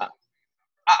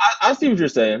 I see what you're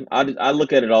saying. I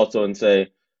look at it also and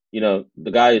say,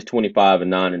 the guy is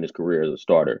 25-9 in his career as a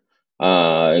starter.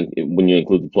 When you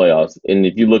include the playoffs, and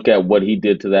if you look at what he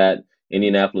did to that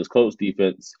Indianapolis Colts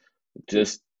defense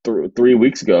just 3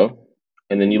 weeks ago,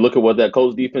 and then you look at what that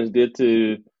Colts defense did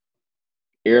to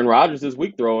Aaron Rodgers this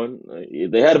week throwing,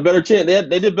 they had a better chance.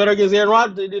 They did better against Aaron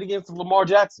Rodgers than they did against Lamar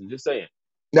Jackson. Just saying.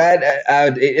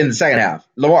 That in the second half,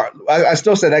 Lamar. I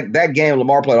still say that game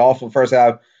Lamar played awful first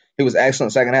half. He was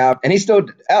excellent second half, and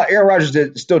Aaron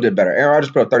Rodgers still did better. Aaron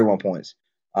Rodgers put up 31 points.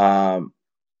 And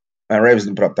Ravens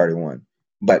didn't put up 31.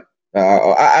 But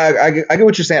I get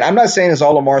what you're saying. I'm not saying it's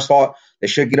all Lamar's fault. They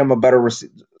should get him a better,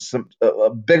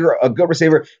 a good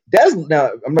receiver.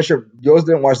 Now I'm not sure. Yours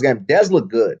didn't watch the game. Dez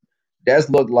looked good. Dez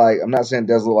looked like, I'm not saying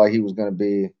Dez looked like he was going to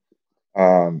be,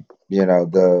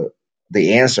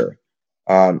 the answer,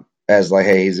 as like,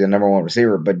 hey, he's the number one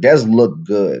receiver. But Dez looked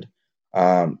good.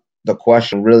 The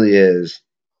question really is,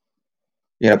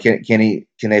 can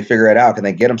they figure it out? Can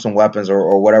they get him some weapons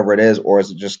or whatever it is, or is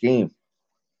it just scheme?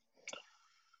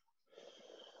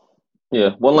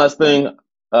 Yeah. One last thing.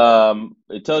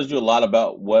 It tells you a lot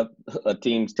about what a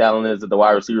team's talent is at the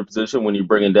wide receiver position when you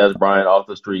bring in Dez Bryant off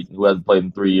the street, who hasn't played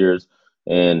in 3 years,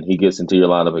 and he gets into your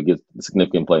lineup and gets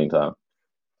significant playing time.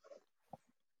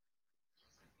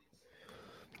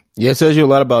 Yeah, it tells you a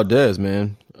lot about Dez,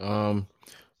 man.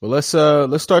 Well, let's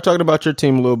start talking about your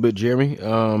team a little bit, Jeremy.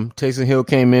 Taysom Hill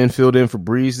came in, filled in for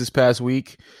Breeze this past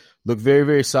week. Looked very,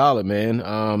 very solid, man.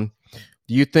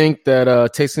 Do you think that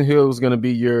Taysom Hill is going to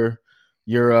be your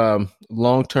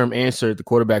long-term answer at the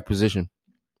quarterback position?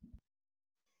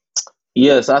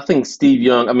 Yes, I think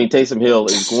Taysom Hill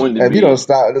is going to be. If you don't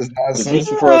stop this the nonsense,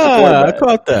 future for us at quarterback. I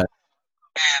caught that.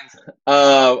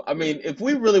 If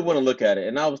we really want to look at it,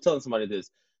 and I was telling somebody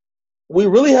this, we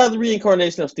really have the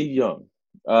reincarnation of Steve Young.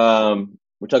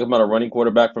 We're talking about a running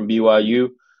quarterback from BYU.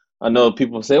 I know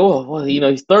people say, well,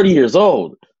 he's 30 years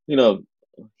old.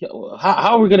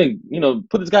 How are we going to,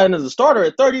 put this guy in as a starter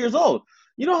at 30 years old?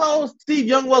 You know how old Steve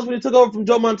Young was when he took over from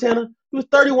Joe Montana? He was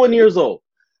 31 years old.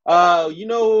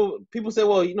 People say,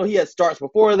 well, he had starts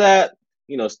before that.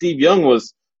 Steve Young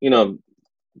was, the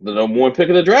number one pick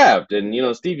of the draft. And,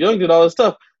 Steve Young did all this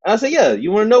stuff. And I say, yeah,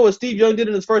 you want to know what Steve Young did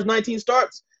in his first 19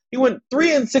 starts? He went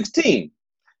 3-16.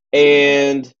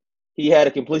 And he had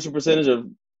a completion percentage of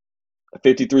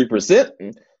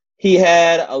 53%. He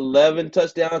had 11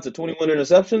 touchdowns to 21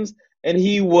 interceptions, and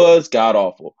he was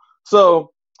god-awful.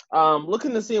 So,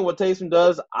 looking to see what Taysom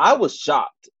does, I was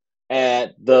shocked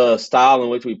at the style in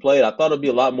which we played. I thought it would be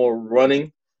a lot more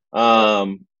running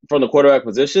from the quarterback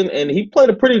position, and he played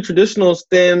a pretty traditional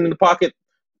stand-in-the-pocket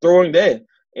throwing day.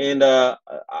 And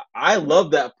I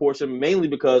love that portion, mainly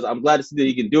because I'm glad to see that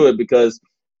he can do it, because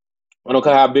I don't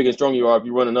care how big and strong you are. If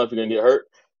you run enough, you're going to get hurt.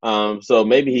 So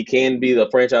maybe he can be the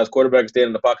franchise quarterback, stand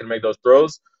in the pocket and make those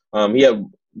throws.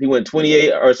 He went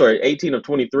 18 of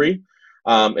 23.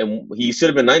 And he should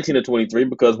have been 19 of 23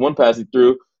 because one pass he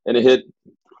threw and it hit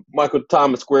Michael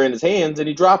Thomas square in his hands and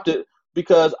he dropped it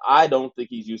because I don't think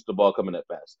he's used to the ball coming that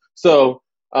fast. So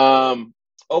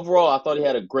overall, I thought he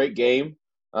had a great game.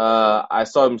 I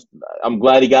saw him. I'm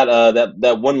glad he got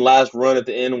that one last run at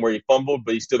the end where he fumbled,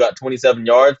 but he still got 27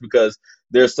 yards because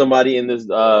there's somebody in this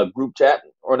group chat,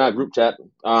 or not group chat,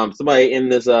 somebody in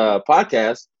this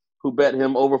podcast who bet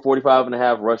him over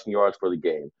 45.5 rushing yards for the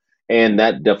game, and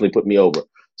that definitely put me over.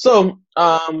 So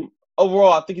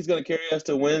overall, I think he's going to carry us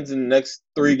to wins in the next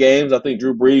 3 games. I think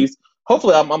Drew Brees.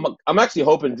 Hopefully, I'm actually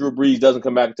hoping Drew Brees doesn't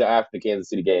come back until after the Kansas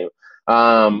City game.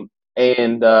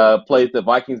 And plays the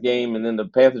Vikings game and then the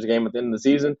Panthers game at the end of the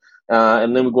season.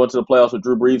 And then we go into the playoffs with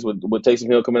Drew Brees with Taysom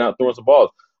Hill coming out throwing some balls.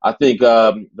 I think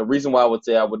the reason why I would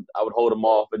say I would hold him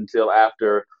off until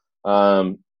after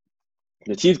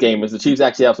the Chiefs game is the Chiefs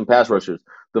actually have some pass rushers.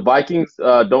 The Vikings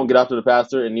don't get after the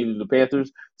passer, and neither do the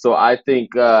Panthers. So I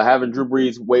think having Drew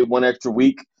Brees wait one extra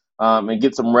week and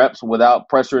get some reps without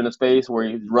pressure in his face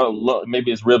where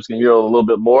maybe his ribs can heal a little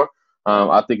bit more,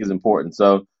 I think is important.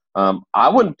 So I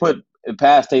wouldn't put it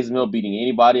past Taysom Hill beating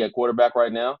anybody at quarterback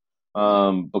right now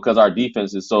because our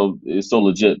defense is so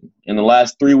legit. In the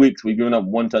last 3 weeks, we've given up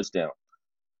 1 touchdown.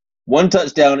 1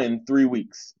 touchdown in 3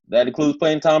 weeks. That includes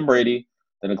playing Tom Brady.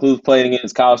 That includes playing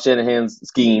against Kyle Shanahan's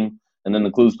scheme. And then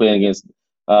includes playing against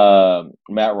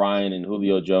Matt Ryan and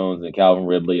Julio Jones and Calvin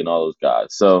Ridley and all those guys.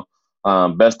 So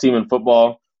best team in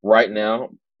football right now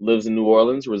lives in New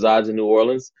Orleans, resides in New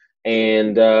Orleans.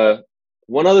 And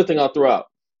one other thing I'll throw out.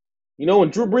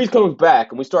 When Drew Brees comes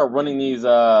back and we start running these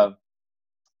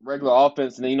regular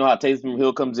offense, and then how Taysom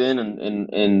Hill comes in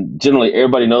and generally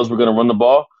everybody knows we're going to run the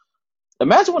ball.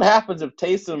 Imagine what happens if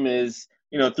Taysom is,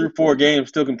 through 4 games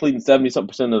still completing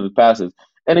 70-something% of the passes,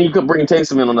 and then you could bring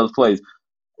Taysom in on those plays.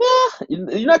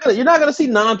 You're not gonna see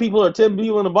 9 people or 10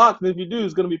 people in the box, and if you do,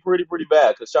 it's going to be pretty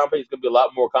bad because Sean Payton's going to be a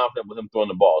lot more confident with him throwing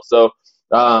the ball. So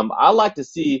I like to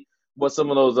see what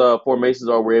some of those formations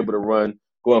are we're able to run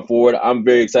going forward. I'm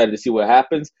very excited to see what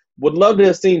happens. Would love to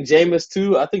have seen Jameis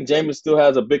too. I think Jameis still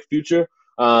has a big future.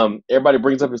 Everybody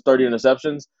brings up his 30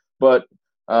 interceptions, but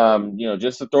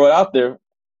Just to throw it out there,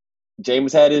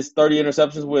 Jameis had his 30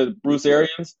 interceptions with Bruce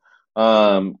Arians.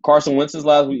 Carson Wentz's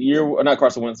last year, or not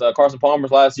Carson Wentz, Carson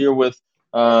Palmer's last year with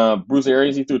Bruce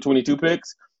Arians, he threw 22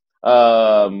 picks.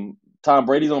 Tom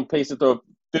Brady's on pace to throw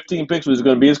 15 picks, which is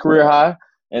going to be his career high.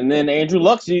 And then Andrew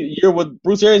Luck's year with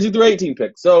Bruce Arians, he threw 18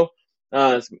 picks. So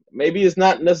maybe it's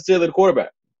not necessarily the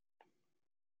quarterback.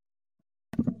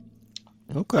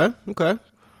 Okay.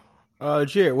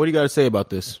 Jared, what do you got to say about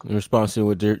this in response to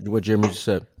what Jeremy just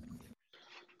said?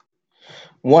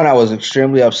 One, I was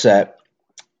extremely upset.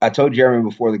 I told Jeremy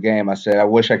before the game, I said, I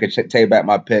wish I could take back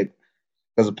my pick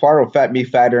because a part of me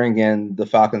factoring in the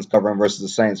Falcons covering versus the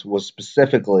Saints was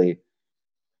specifically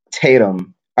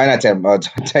Taysom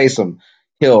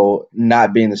Hill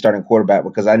not being the starting quarterback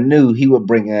because I knew he would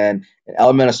bring in an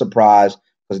element of surprise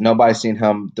because nobody's seen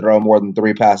him throw more than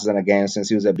 3 passes in a game since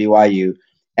he was at BYU.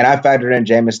 And I factored in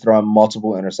Jameis throwing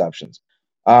multiple interceptions.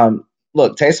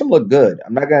 Look, Taysom looked good.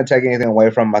 I'm not going to take anything away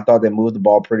from him. I thought they moved the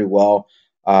ball pretty well.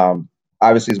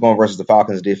 Obviously, he's going versus the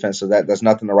Falcons defense, so that's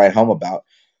nothing to write home about.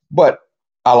 But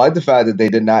I like the fact that they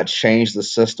did not change the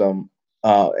system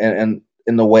in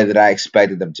the way that I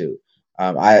expected them to.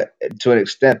 I, to an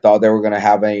extent, thought they were going to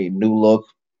have a new look,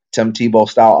 Tim Tebow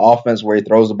style offense where he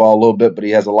throws the ball a little bit, but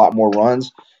he has a lot more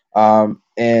runs.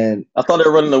 And I thought they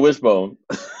were running the wishbone.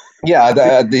 Yeah, I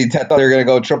thought they were going to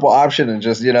go triple option and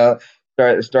just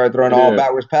start throwing all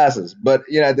backwards passes. But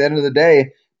at the end of the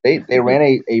day, they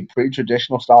ran a pretty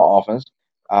traditional style offense.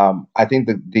 I think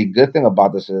the good thing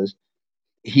about this is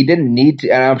he didn't need to,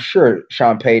 and I'm sure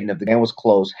Sean Payton, if the game was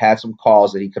close, had some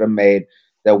calls that he could have made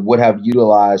that would have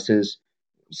utilized his.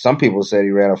 Some people said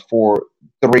he ran a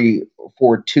 4.3,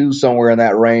 4.2 somewhere in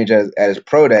that range at his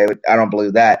pro day. I don't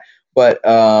believe that, but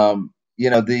the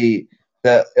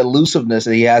elusiveness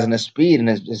that he has in his speed and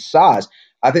his size.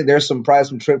 I think there's probably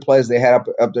some trick plays they had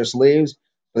up their sleeves,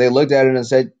 but they looked at it and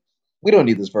said, we don't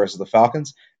need this versus the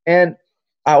Falcons. And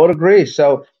I would agree.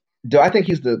 So do I think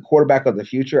he's the quarterback of the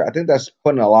future? I think that's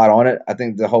putting a lot on it. I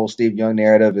think the whole Steve Young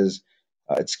narrative is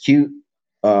it's cute,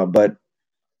 but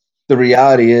the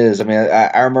reality is, I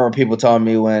remember people telling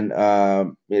me when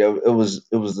it was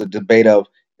the debate of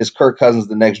is Kirk Cousins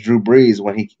the next Drew Brees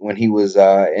when he was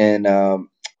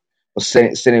was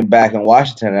sitting back in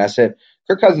Washington, and I said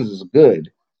Kirk Cousins is good,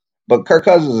 but Kirk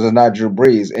Cousins is not Drew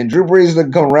Brees, and Drew Brees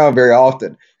doesn't come around very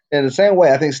often. In the same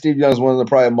way, I think Steve Young is one of the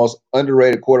probably most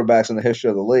underrated quarterbacks in the history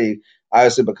of the league,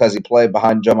 obviously because he played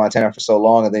behind Joe Montana for so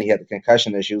long, and then he had the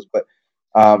concussion issues. But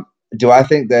do I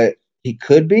think that he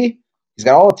could be? He's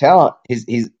got all the talent.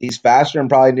 He's faster than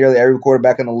probably nearly every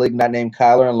quarterback in the league, not named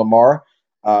Kyler and Lamar.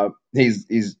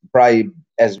 He's probably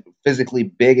as physically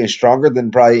big and stronger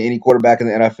than probably any quarterback in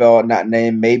the NFL, not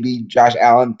named maybe Josh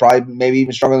Allen, probably maybe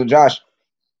even stronger than Josh.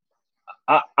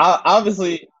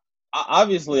 Obviously,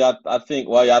 I think.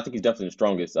 Well, yeah, I think he's definitely the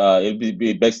strongest. It'd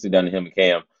be basically down to him and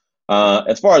Cam.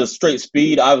 As far as straight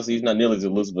speed, obviously he's not nearly as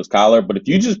elusive as Kyler. But if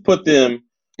you just put them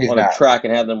on a track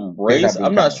and have them race,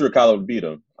 I'm not sure Kyler would beat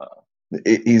him.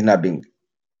 He's not being.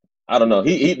 I don't know.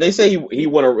 They say he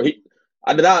won a.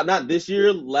 Not this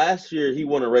year. Last year he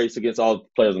won a race against all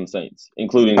players on the Saints,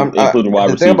 including wide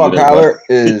receivers. The thing about Kyler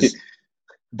is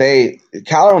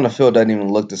Kyler on the field doesn't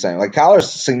even look the same. Like Kyler's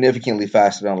significantly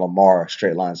faster than Lamar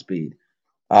straight line speed.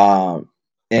 And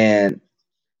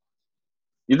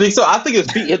you think so? I think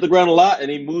his feet hit the ground a lot, and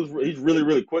he moves. He's really,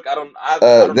 really quick. I don't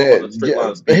know about the straight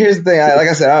line speed. Here's the thing. Like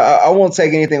I said, I won't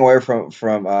take anything away from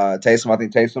Taysom. I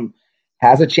think Taysom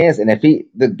has a chance, and if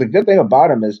the good thing about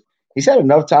him is he's had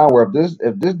enough time where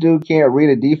if this dude can't read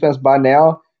a defense by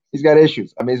now, he's got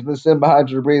issues. He's been sitting behind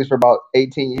Drew Brees for about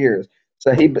 18 years,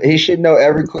 so he should know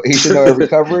every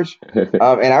coverage. And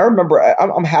I remember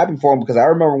I'm happy for him because I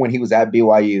remember when he was at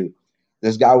BYU,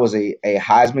 this guy was a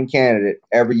Heisman candidate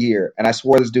every year, and I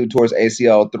swore this dude tore his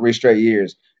ACL 3 straight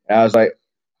years, and I was like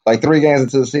 3 games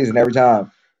into the season every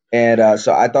time, and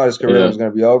so I thought his career was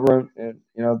going to be over, and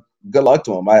good luck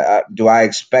to him. Do I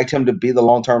expect him to be the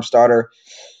long-term starter?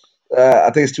 I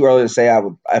think it's too early to say.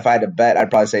 If I had to bet, I'd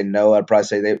probably say no. I'd probably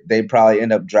say they'd probably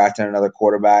end up drafting another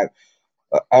quarterback.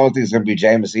 I don't think it's going to be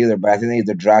Jameis either, but I think they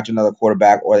either draft another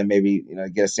quarterback or they maybe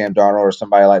get a Sam Darnold or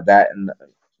somebody like that, and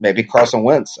maybe Carson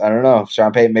Wentz. I don't know.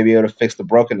 Sean Payton may be able to fix the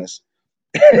brokenness.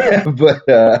 But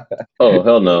oh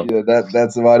hell no,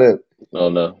 that's about it. Oh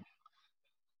no,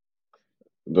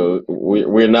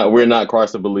 we're not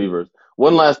Carson believers.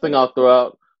 One last thing I'll throw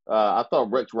out. I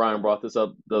thought Rex Ryan brought this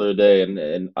up the other day,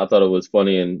 and I thought it was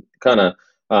funny and kind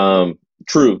of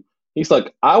true. He's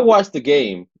like, I watched the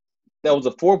game. That was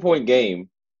a 4-point game,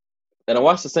 and I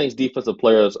watched the Saints defensive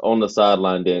players on the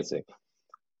sideline dancing.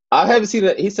 I haven't seen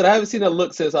that. He said, I haven't seen that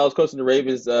look since I was coaching the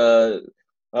Ravens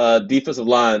defensive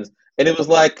lines, and it was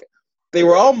like they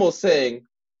were almost saying,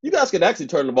 "You guys can actually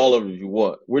turn the ball over if you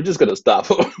want. We're just going to stop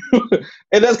them."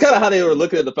 And that's kind of how they were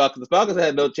looking at the Falcons. The Falcons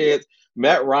had no chance.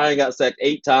 Matt Ryan got sacked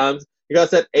 8 times. He got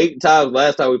sacked 8 times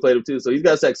last time we played him too. So he's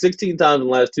got sacked 16 times in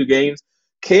the last 2 games.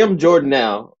 Cam Jordan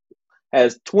now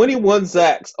has 21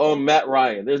 sacks on Matt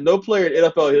Ryan. There's no player in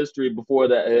NFL history before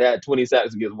that had 20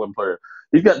 sacks against one player.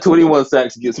 He's got 21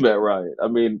 sacks against Matt Ryan. I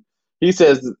mean, he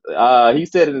said in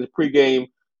his pregame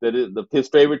that his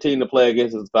favorite team to play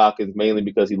against is the Falcons, mainly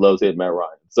because he loves hitting Matt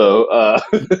Ryan. So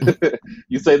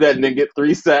you say that and then get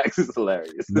 3 sacks. It's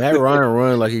hilarious. Matt Ryan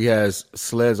run like he has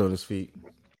sleds on his feet.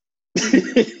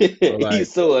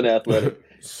 He's so unathletic.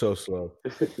 So slow.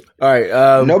 All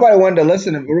right. Nobody wanted to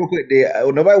listen to me real quick.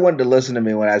 Nobody wanted to listen to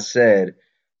me when I said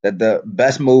that the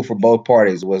best move for both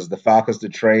parties was the Falcons to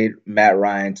trade Matt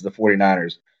Ryan to the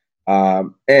 49ers.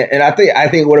 And I think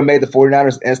it would have made the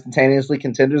 49ers instantaneously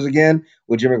contenders again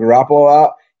with Jimmy Garoppolo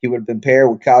out. He would have been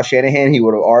paired with Kyle Shanahan. He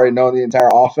would have already known the entire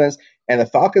offense. And the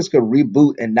Falcons could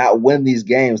reboot and not win these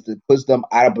games that puts them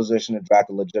out of position to draft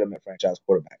a legitimate franchise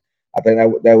quarterback. I think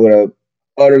that would have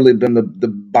utterly been the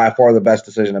by far the best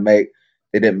decision to make.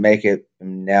 They didn't make it,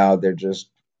 and now they're just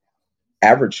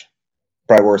average,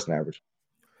 probably worse than average.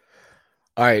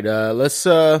 All right, let's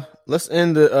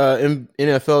end the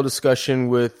NFL discussion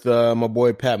with my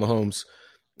boy Pat Mahomes.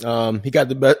 He got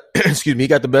the best. Excuse me. He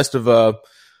got the best of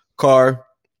Carr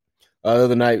the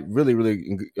other night. Really,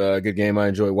 really good game. I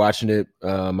enjoyed watching it.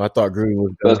 I thought Gruden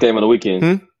was best game of the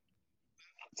weekend.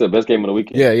 It's the best game of the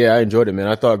weekend. Yeah, I enjoyed it, man.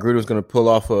 I thought Gruden was going to pull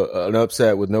off an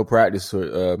upset with no practice,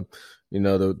 the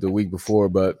week before,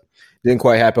 but didn't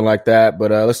quite happen like that.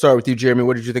 But let's start with you, Jeremy.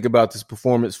 What did you think about this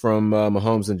performance from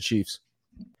Mahomes and the Chiefs?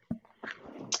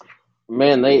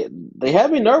 Man, they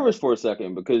had me nervous for a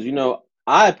second because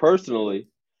I personally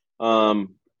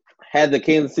had the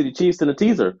Kansas City Chiefs in a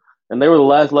teaser, and they were the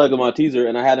last leg of my teaser,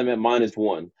 and I had them at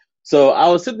 -1. So I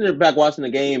was sitting there back watching the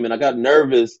game, and I got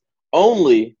nervous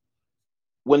only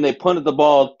when they punted the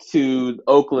ball to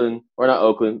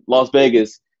Las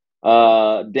Vegas,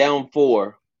 down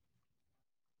 4,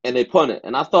 and they punted.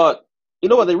 And I thought, you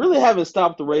know what, they really haven't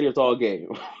stopped the Raiders all game.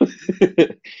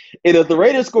 And if the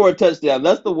Raiders score a touchdown,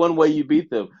 that's the one way you beat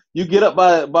them. You get up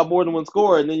by more than one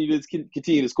score, and then you just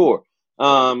continue to score.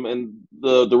 And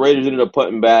the Raiders ended up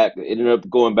punting back. It ended up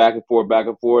going back and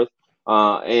forth.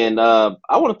 And I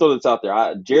want to throw this out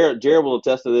there. Jared will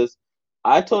attest to this.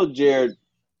 I told Jared,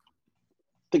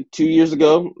 I think 2 years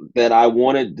ago, that I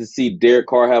wanted to see Derek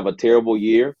Carr have a terrible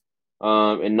year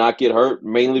and not get hurt,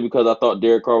 mainly because I thought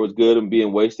Derek Carr was good and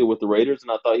being wasted with the Raiders,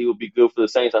 and I thought he would be good for the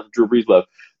Saints after Drew Brees left.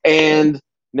 And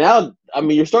now,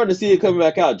 you're starting to see it coming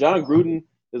back out. John Gruden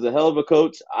is a hell of a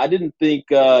coach. I didn't think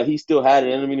he still had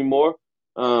it in him anymore,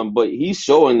 but he's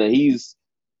showing that he's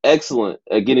excellent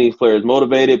at getting these players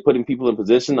motivated, putting people in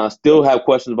position. I still have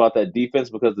questions about that defense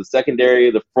because the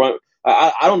secondary, the front,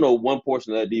 I don't know one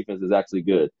portion of that defense is actually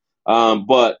good.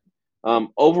 But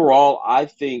overall, I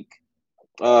think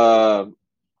the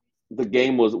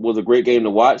game was a great game to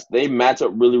watch. They match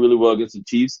up really, really well against the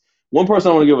Chiefs. One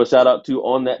person I want to give a shout out to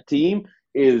on that team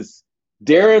is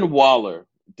Darren Waller.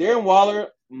 Darren Waller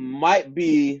might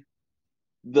be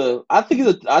I think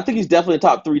he's definitely a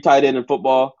top 3 tight end in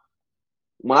football.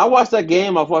 When I watched that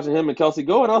game, I was watching him and Kelsey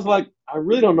go, and I was like, I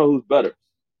really don't know who's better.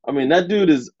 That dude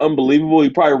is unbelievable. He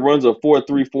probably runs a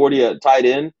 4.3 40 at tight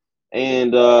end,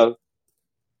 and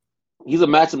he's a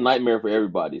matchup nightmare for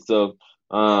everybody. So,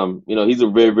 he's a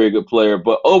very, very good player.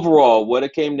 But overall, what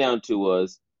it came down to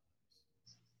was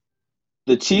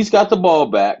the Chiefs got the ball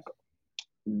back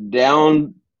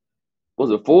down,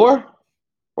 was it 4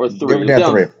 or 3? They were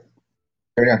down 3.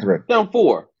 They were down 3. Down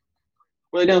 4.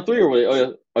 Were they down 3 or were they? Oh,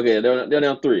 yeah. Okay, they're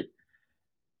down 3.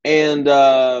 And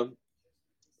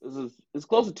it's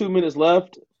close to 2 minutes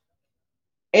left.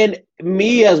 And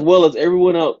me, as well as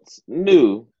everyone else,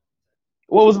 knew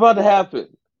what was about to happen.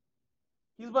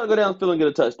 He's about to go down the field and get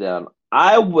a touchdown.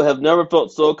 I have never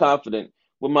felt so confident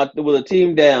with a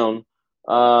team down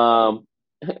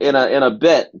in a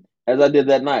bet as I did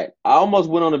that night. I almost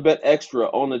went on a bet extra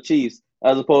on the Chiefs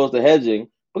as opposed to hedging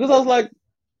because I was like,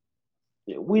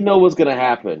 we know what's going to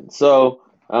happen. So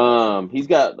he's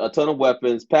got a ton of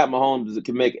weapons. Pat Mahomes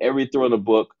can make every throw in the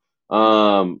book.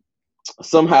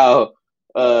 Somehow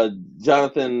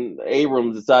Jonathan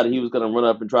Abrams decided he was going to run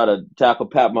up and try to tackle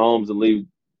Pat Mahomes and leave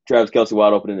Travis Kelce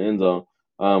wide open in the end zone.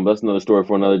 But that's another story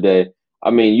for another day.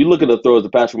 You look at the throws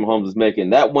that Patrick Mahomes is making.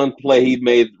 That one play he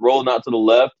made rolling out to the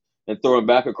left and throwing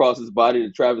back across his body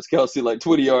to Travis Kelce like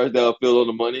 20 yards downfield on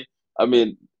the money.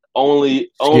 Only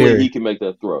he can make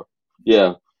that throw.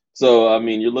 Yeah. So,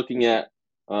 you're looking at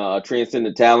a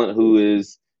transcendent talent who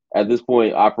is at this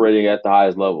point operating at the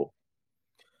highest level.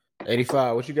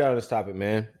 85. What you got on this topic,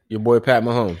 man? Your boy Pat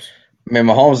Mahomes. Man,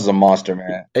 Mahomes is a monster,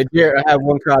 man. Hey, Jared, I have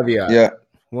one caveat. Yeah.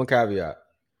 One caveat.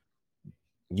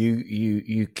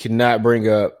 You cannot bring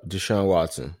up Deshaun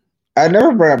Watson. I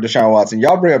never bring up Deshaun Watson.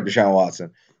 Y'all bring up Deshaun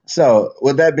Watson. So,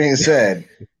 with that being said,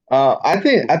 I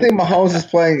think Mahomes is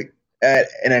playing at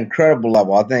an incredible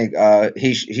level. I think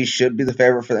he should be the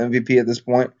favorite for the MVP at this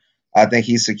point. I think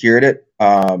he secured it.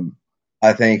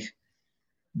 I think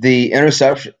the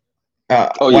interception.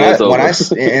 I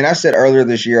said earlier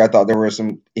this year, I thought there were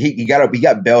some. He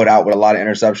got bailed out with a lot of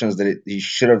interceptions that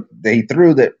he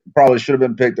threw that probably should have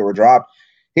been picked or were dropped.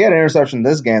 He had an interception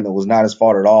this game that was not his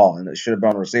fault at all, and it should have been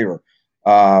on the receiver.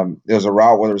 There was a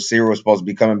route where the receiver was supposed to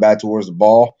be coming back towards the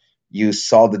ball. You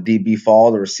saw the DB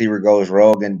fall, the receiver goes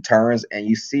rogue and turns, and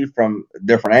you see from a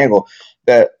different angle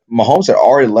that Mahomes had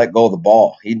already let go of the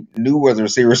ball. He knew where the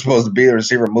receiver was supposed to be. The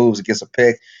receiver moves, gets a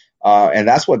pick, and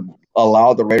that's what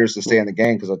allowed the Raiders to stay in the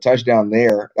game, because a touchdown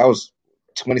there, that was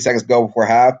 20 seconds ago before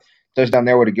half. Touchdown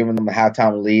there would have given them a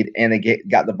halftime lead, and they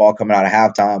got the ball coming out of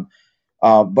halftime.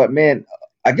 But, man,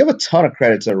 I give a ton of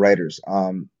credit to the Raiders.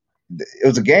 It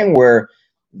was a game where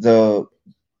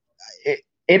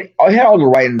it had all the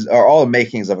writings or all the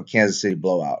makings of a Kansas City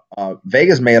blowout.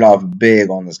 Vegas made off big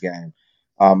on this game.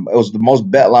 It was the most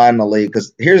bet line in the league,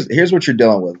 because here's what you're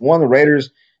dealing with. One, the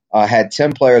Raiders had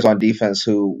 10 players on defense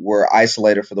who were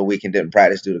isolated for the week and didn't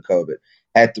practice due to COVID.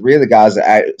 Had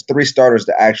three starters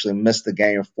that actually missed the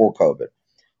game for COVID.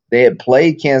 They had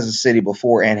played Kansas City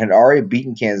before and had already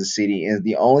beaten Kansas City, and is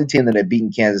the only team that had beaten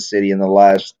Kansas City in the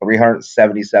last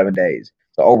 377 days,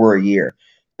 so over a year.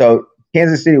 So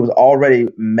Kansas City was already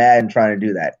mad and trying to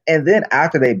do that. And then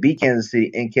after they beat Kansas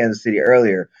City in Kansas City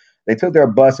earlier, they took their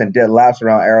bus and did laps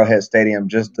around Arrowhead Stadium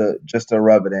just to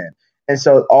rub it in. And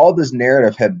so all this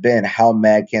narrative had been how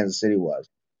mad Kansas City was.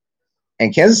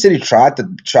 And Kansas City tried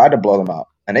to blow them out,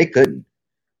 and they couldn't.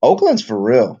 Oakland's for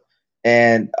real.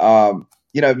 And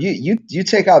you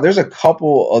take out, there's a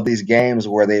couple of these games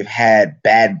where they've had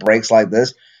bad breaks like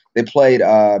this. They played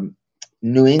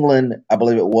New England, I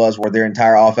believe it was, where their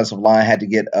entire offensive line had to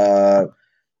get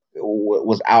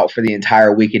was out for the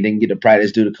entire week and didn't get to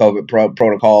practice due to COVID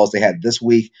protocols. They had this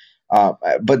week.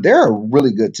 But they're a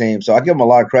really good team, so I give them a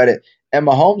lot of credit. And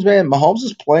Mahomes, man, Mahomes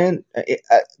is playing.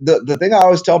 The thing I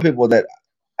always tell people that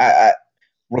I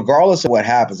regardless of what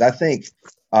happens, I think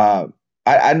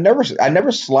I never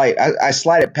slight. I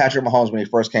slighted Patrick Mahomes when he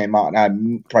first came out, and I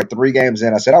probably 3 games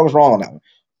in, I said I was wrong on that one,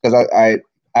 because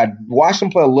I watched him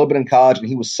play a little bit in college, and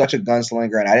he was such a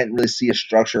gunslinger, and I didn't really see a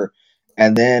structure.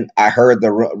 And then I heard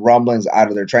the rumblings out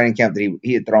of their training camp that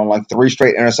he had thrown like 3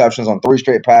 straight interceptions on 3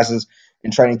 straight passes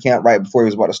in training camp right before he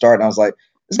was about to start. And I was like,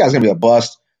 this guy's going to be a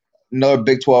bust. Another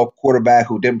Big 12 quarterback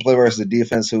who didn't play versus the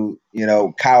defense, who,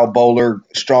 Kyle Bowler,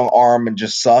 strong arm, and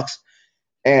just sucks.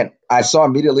 And I saw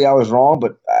immediately I was wrong,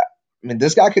 but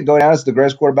this guy could go down as the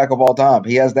greatest quarterback of all time.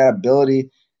 He has that ability,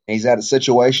 and he's at a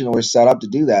situation where he's set up to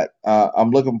do that.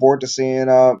 I'm looking forward to seeing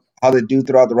how they do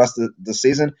throughout the rest of the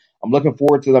season. I'm looking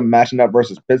forward to them matching up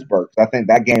versus Pittsburgh. I think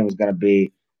that game is going to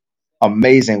be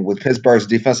amazing with Pittsburgh's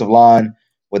defensive line,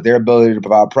 with their ability to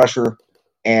provide pressure,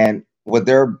 and with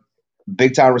their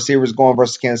big-time receivers going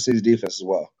versus Kansas City's defense as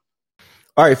well.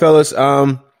 All right, fellas.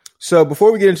 So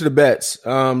before we get into the bets,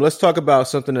 let's talk about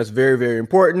something that's very, very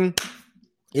important.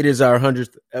 It is our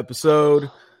 100th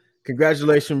episode.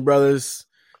 Congratulations, brothers.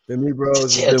 The Me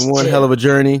Bros. It's been one hell of a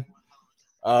journey.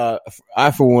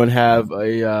 I, for one, have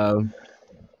a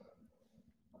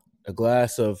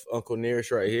glass of Uncle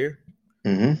Nearest right here.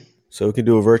 Mm-hmm. So we can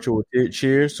do a virtual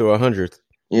cheers to our 100th.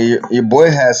 Yeah, your boy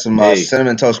has some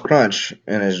Cinnamon Toast Crunch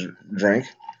in his drink.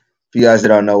 For you guys that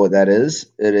don't know what that is,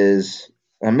 it is.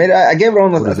 I gave it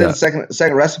on the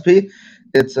second recipe.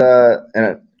 It's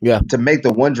to make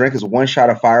the one drink is 1 shot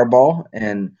of Fireball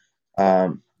and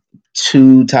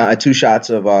 2 shots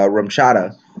of rum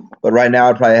chata. But right now,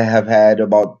 I probably have had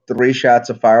about 3 shots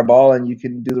of Fireball, and you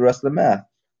can do the rest of the math.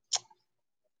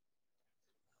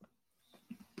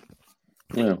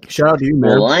 Yeah. Shout out to you,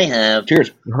 man. Well, I have.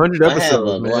 Cheers. 100 episodes, I have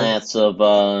a man. glass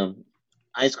of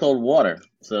ice cold water.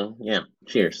 So yeah,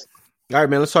 cheers. All right,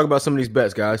 man. Let's talk about some of these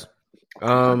bets, guys.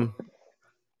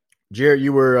 Jared,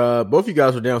 you were both of you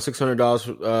guys were down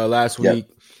 $600 last week,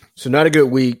 so not a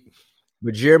good week.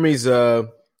 But Jeremy's down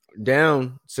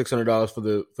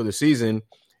 $600 for the season,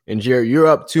 and Jared, you're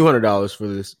up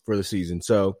 $200 for the season.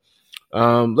 So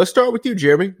let's start with you,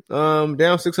 Jeremy. Down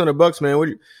 $600,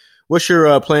 man. What's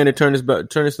your plan to turn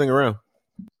this thing around?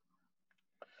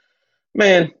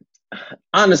 Man,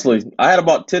 honestly, I had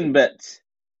about 10 bets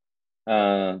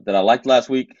that I liked last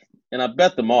week. and I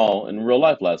bet them all in real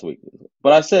life last week.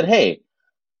 But I said, hey,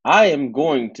 I am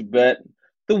going to bet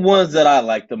the ones that I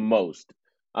like the most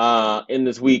in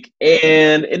this week,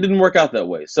 and it didn't work out that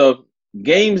way. So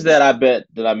games that I bet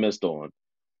that I missed on,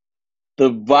 the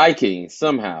Vikings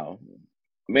somehow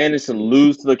managed to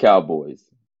lose to the Cowboys.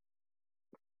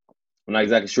 I'm not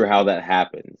exactly sure how that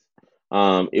happened.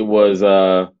 It was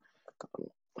an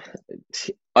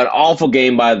awful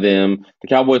game by them. The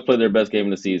Cowboys played their best game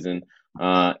of the season,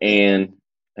 and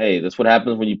hey, that's what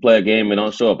happens when you play a game and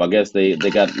don't show up. I guess they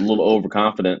got a little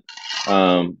overconfident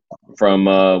from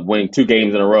winning 2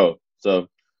 games in a row. So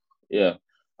yeah,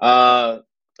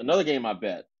 another game I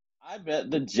bet. I bet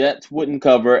the Jets wouldn't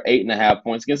cover 8.5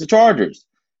 points against the Chargers,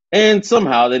 and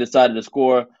somehow they decided to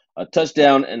score a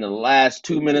touchdown in the last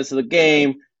 2 minutes of the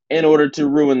game in order to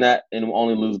ruin that and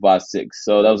only lose by 6.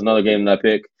 So that was another game that I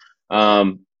picked.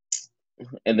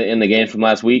 In the game from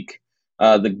last week.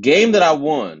 The game that I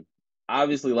won,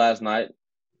 obviously last night,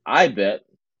 I bet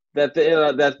that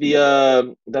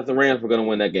the Rams were going to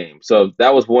win that game. So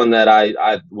that was one that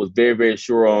I was very, very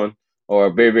sure on,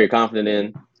 or very, very confident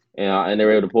in, and they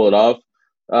were able to pull it off.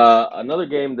 Another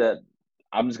game that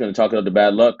I'm just going to chalk it up to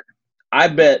bad luck. I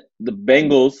bet the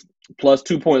Bengals plus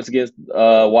 2 points against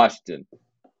Washington.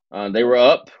 They were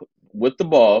up with the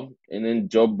ball, and then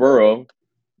Joe Burrow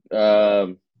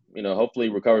hopefully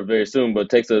recovers very soon, but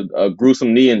takes a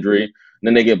gruesome knee injury, and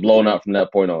then they get blown out from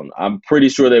that point on. I'm pretty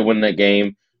sure they win that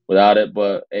game without it,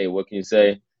 but hey, what can you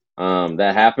say?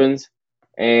 That happens.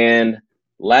 And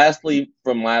lastly,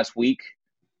 from last week,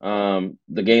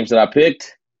 the games that I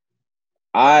picked,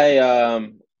 I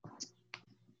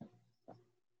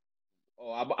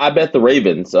bet the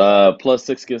Ravens plus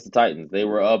 6 against the Titans. They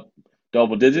were up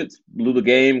double digits, blew the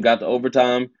game, got to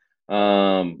overtime.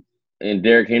 And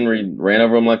Derrick Henry ran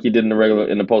over him like he did in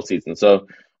the postseason. So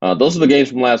those are the games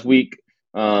from last week.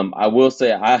 I will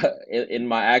say in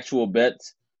my actual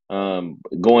bets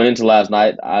going into last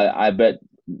night, I bet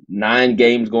 9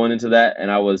 games going into that, and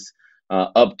I was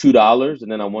up $2,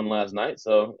 and then I won last night.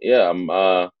 So yeah, I'm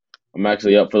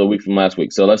actually up for the week from last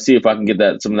week. So let's see if I can get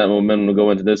some of that momentum to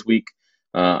go into this week.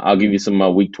 I'll give you some of my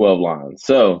week 12 lines.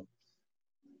 So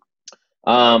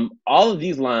all of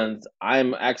these lines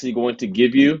I'm actually going to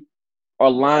give you are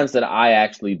lines that I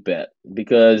actually bet,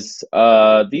 because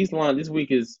these lines this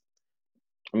week is,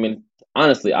 I mean,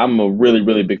 honestly, I'm a really,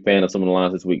 really big fan of some of the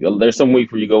lines this week. There's some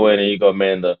weeks where you go in and you go,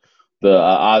 man, the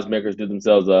odds makers did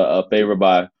themselves a favor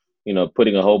by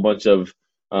putting a whole bunch of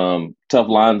tough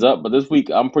lines up. But this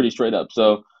week I'm pretty straight up.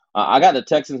 So I got the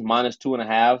Texans minus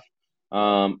 2.5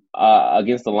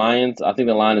 against the Lions. I think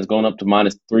the line is going up to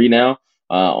 -3 now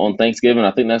on Thanksgiving.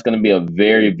 I think that's going to be a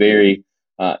very, very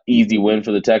easy win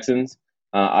for the Texans.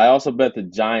 I also bet the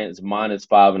Giants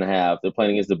 -5.5. They're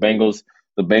playing against the Bengals.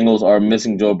 The Bengals are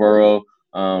missing Joe Burrow.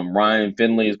 Ryan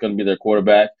Finley is going to be their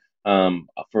quarterback.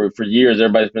 For years,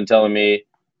 everybody's been telling me,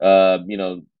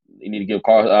 you need to give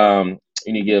Colin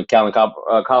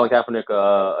Kaepernick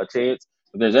a chance.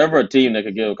 If there's ever a team that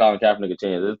could give Colin Kaepernick a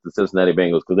chance, it's the Cincinnati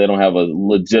Bengals, because they don't have a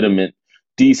legitimate,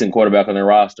 decent quarterback on their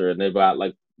roster, and they've got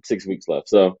like 6 weeks left.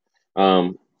 So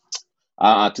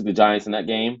I took the Giants in that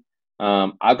game.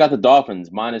 I've got the Dolphins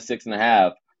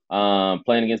 -6.5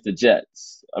 playing against the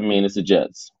Jets. I mean, it's the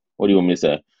Jets. What do you want me to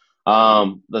say?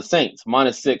 The Saints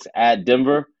 -6 at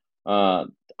Denver.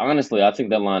 Honestly, I think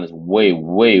that line is way,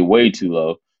 way, way too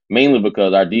low, mainly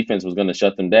because our defense was going to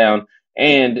shut them down.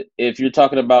 And if you're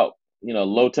talking about,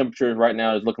 low temperatures right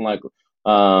now, it's looking like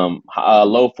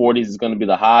low 40s is going to be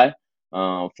the high.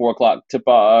 4 o'clock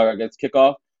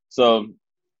kickoff. So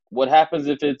what happens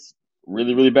if it's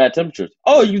really, really bad temperatures?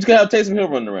 Oh, you just got to have Taysom Hill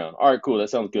running around. All right, cool. That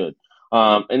sounds good.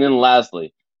 And then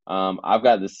lastly, I've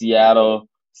got the Seattle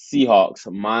Seahawks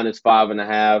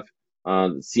 -5.5.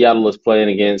 Seattle is playing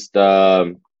against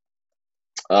the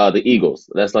Eagles.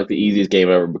 That's like the easiest game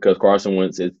ever, because Carson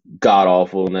Wentz is god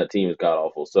awful and that team is god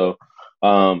awful. So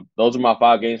those are my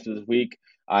 5 games for this week.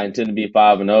 I intend to be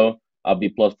 5-0. I'll be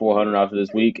plus 400 after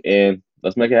this week, and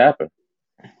let's make it happen.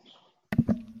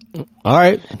 All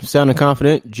right, sounding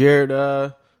confident, Jared.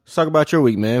 Let's talk about your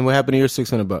week, man. What happened to your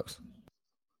 $600?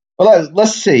 Well,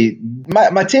 let's see.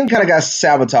 My team kind of got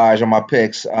sabotaged on my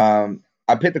picks. I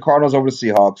picked the Cardinals over the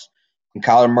Seahawks, and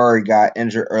Kyler Murray got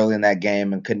injured early in that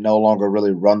game and could no longer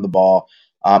really run the ball.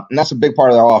 And that's a big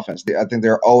part of their offense. I think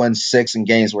they're 0-6 in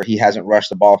games where he hasn't rushed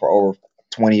the ball for over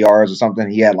 20 yards or something.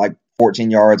 He had like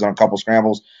 14 yards on a couple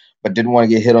scrambles, but didn't want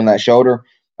to get hit on that shoulder.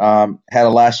 Had a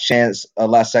last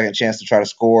second chance to try to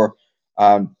score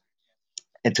and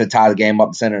to tie the game up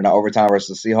and send it into overtime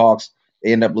versus the Seahawks.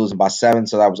 They ended up losing by 7,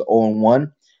 so that was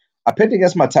 0-1. I picked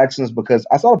against my Texans because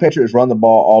I saw the Patriots run the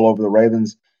ball all over the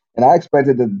Ravens, And I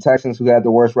expected that the Texans, who had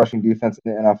the worst rushing defense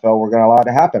in the NFL, were going to allow it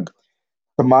to happen.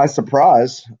 To my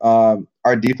surprise,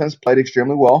 our defense played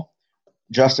extremely well.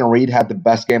 Justin Reed had the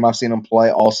best game I've seen him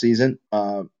play all season,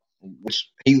 which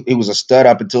he was a stud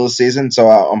up until the season. So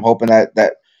I'm hoping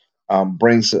that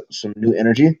brings some new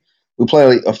energy. We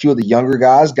played a few of the younger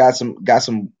guys. Got some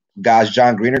guys.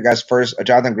 Jonathan Greener got his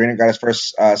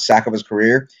first sack of his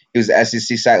career. He was the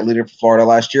SEC sack leader for Florida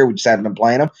last year. We just hadn't been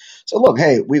playing him. So look,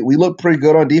 hey, we look pretty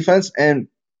good on defense, and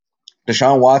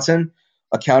Deshaun Watson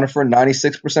accounted for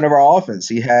 96% of our offense.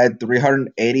 He had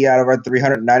 380 out of our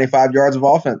 395 yards of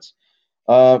offense.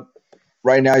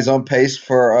 Right now, he's on pace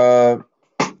for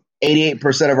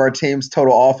 88% of our team's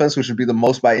total offense, which would be the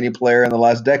most by any player in the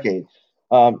last decade.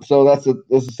 So that's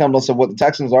a semblance of what the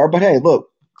Texans are. But hey, look,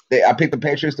 I picked the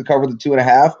Patriots to cover the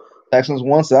 2.5. Texans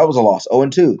won, so that was a loss.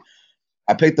 0-2.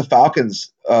 I picked the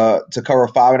Falcons to cover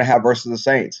 5.5 versus the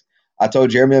Saints. I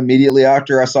told Jeremy immediately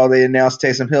after I saw they announced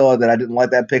Taysom Hill that I didn't like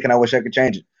that pick and I wish I could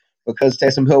change it because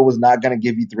Taysom Hill was not going to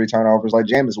give you 3 turnovers like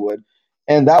Jameis would,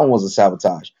 and that one was a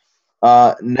sabotage.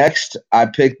 Next, I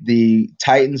picked the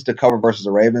Titans to cover versus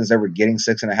the Ravens. They were getting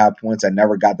 6.5 points. I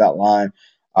never got that line.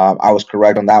 I was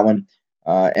correct on that one.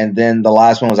 And then the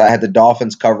last one was I had the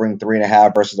Dolphins covering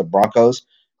 3.5 versus the Broncos,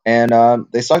 and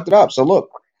they sucked it up. So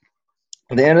look,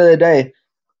 at the end of the day,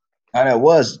 and it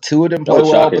was Tua didn't play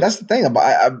well, but that's the thing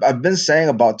I've been saying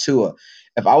about Tua.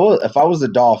 If I was the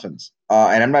Dolphins,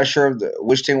 and I'm not sure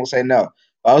which team will say no.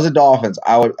 If I was the Dolphins,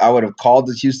 I would have called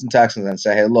the Houston Texans and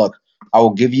say, hey, look, I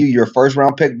will give you your first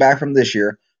round pick back from this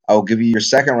year. I will give you your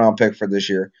second round pick for this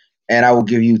year, and I will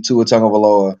give you Tua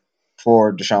Tagovailoa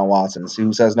for Deshaun Watson. See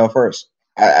who says no first.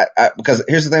 Because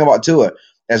here's the thing about Tua,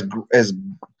 as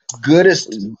good as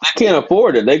they can't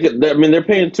afford it.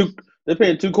 They're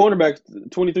paying two cornerbacks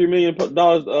 $23 million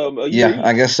a year. Yeah,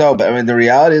 I guess so. But I mean, the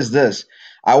reality is this: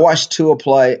 I watched Tua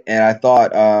play, and I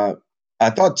thought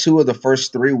Tua the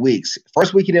first 3 weeks.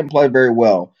 First week he didn't play very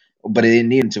well, but he didn't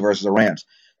need him to versus the Rams.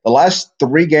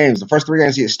 The first 3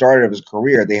 games he had started of his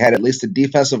career, they had at least a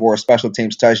defensive or a special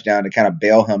teams touchdown to kind of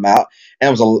bail him out,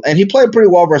 and he played pretty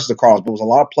well versus the Cardinals. But it was a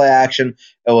lot of play action.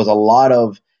 It was a lot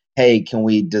of, hey, can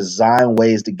we design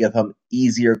ways to give him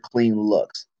easier, clean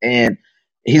looks? And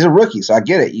he's a rookie, so I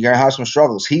get it. You're going to have some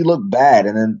struggles. He looked bad,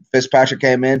 and then Fitzpatrick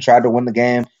came in, tried to win the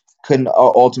game, couldn't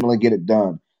ultimately get it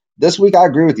done. This week, I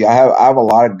agree with you. I have a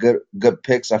lot of good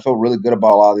picks. I feel really good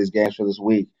about a lot of these games for this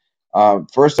week.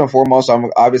 First and foremost,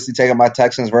 I'm obviously taking my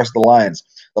Texans versus the Lions.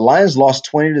 The Lions lost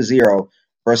 20-0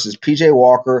 versus P.J.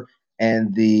 Walker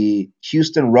and the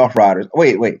Houston Rough Riders.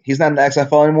 Wait, he's not in the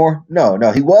XFL anymore? No,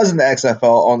 he was in the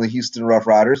XFL on the Houston Rough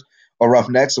Riders or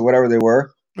Roughnecks or whatever they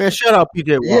were. Man, shout out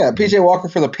P.J. Walker. Yeah, P.J. Walker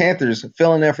for the Panthers,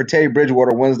 filling in for Teddy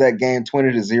Bridgewater, wins that game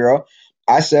 20-0.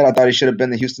 I said I thought he should have been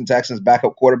the Houston Texans'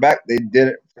 backup quarterback. They did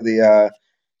it for the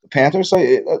Panthers, so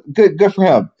good for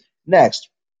him. Next,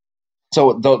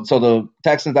 so the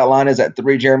Texans, that line is at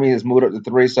 3. Jeremy has moved up to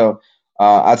 3, so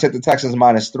I'll take the Texans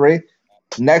 -3.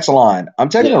 Next line, I'm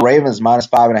taking the Ravens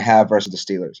 -5.5 versus the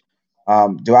Steelers.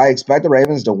 Do I expect the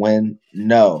Ravens to win?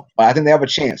 No, but I think they have a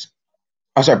chance.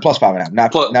 I'm sorry, +5.5,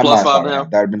 not -5.5. That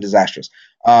would have been disastrous.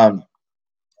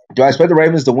 Do I expect the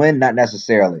Ravens to win? Not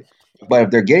necessarily. But if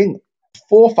they're getting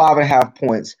full 5.5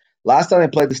 points, last time they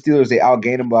played the Steelers, they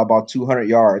outgained them by about 200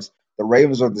 yards. The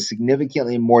Ravens are the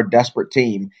significantly more desperate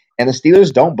team, and the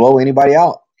Steelers don't blow anybody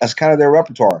out. That's kind of their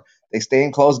repertoire. They stay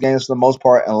in close games for the most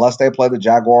part, unless they play the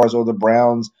Jaguars or the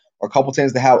Browns or a couple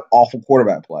teams that have awful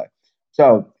quarterback play.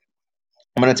 So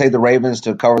I'm going to take the Ravens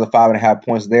to cover the 5.5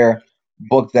 points there.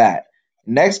 Book that.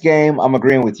 Next game, I'm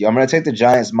agreeing with you. I'm going to take the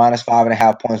Giants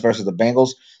 -5.5 points versus the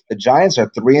Bengals. The Giants are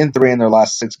 3-3 in their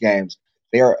last 6 games.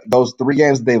 Those 3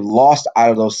 games that they've lost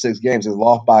out of those 6 games, they've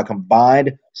lost by a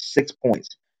combined 6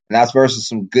 points. And that's versus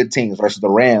some good teams, versus the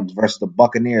Rams, versus the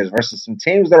Buccaneers, versus some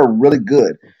teams that are really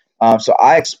good. So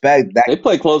I expect that they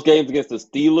play close games against the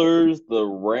Steelers, the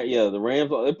Rams.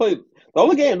 They played the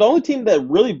only team that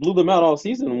really blew them out all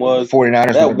season was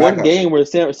 49ers. That one game where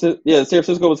San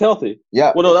Francisco was healthy.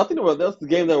 Yeah. Well, no, I think that's the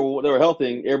game that they were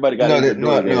healthy. And everybody got injured.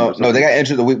 No, they got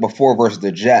injured the week before versus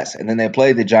the Jets, and then they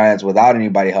played the Giants without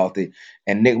anybody healthy.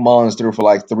 And Nick Mullins threw for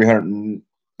like 300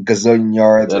 gazillion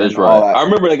yards. That is right. I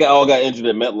remember they all got injured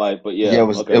at MetLife, but yeah, it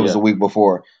was the week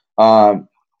before.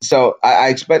 So I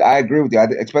agree with you. I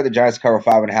expect the Giants to cover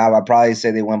 5.5. I'd probably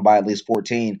say they win by at least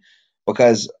 14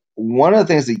 because one of the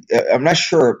things that I'm not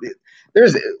sure.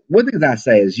 There's one thing that I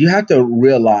say is you have to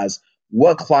realize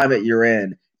what climate you're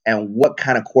in and what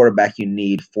kind of quarterback you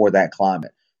need for that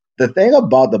climate. The thing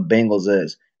about the Bengals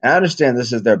is, and I understand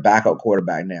this is their backup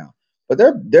quarterback now, but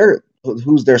they're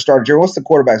who's their starter? What's the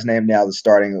quarterback's name now that's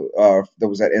starting that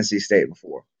was at NC State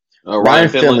before? Ryan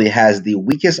Finley has the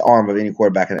weakest arm of any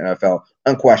quarterback in the NFL,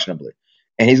 unquestionably.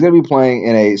 And he's going to be playing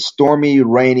in a stormy,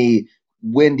 rainy,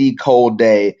 windy, cold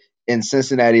day in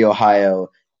Cincinnati, Ohio.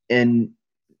 I think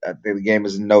the game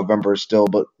is in November still,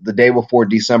 but the day before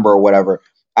December or whatever.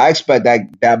 I expect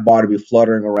that ball to be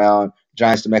fluttering around.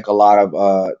 Giants to make a lot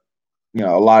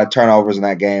of turnovers in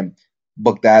that game.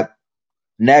 Book that.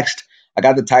 Next, I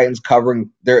got the Titans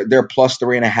covering. They're plus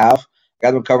 3.5. I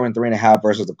got them covering 3.5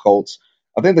 versus the Colts.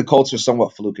 I think the Colts are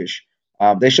somewhat flukish.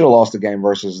 They should have lost the game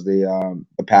versus the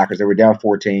Packers. They were down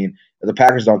 14. The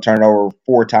Packers don't turn it over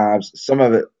 4 times. Some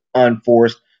of it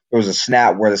unforced. There was a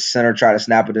snap where the center tried to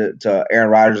snap it to Aaron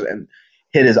Rodgers and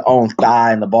hit his own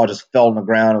thigh, and the ball just fell on the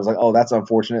ground. I was like, oh, that's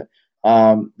unfortunate.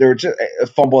 There were just a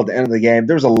fumble at the end of the game.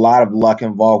 There was a lot of luck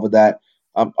involved with that.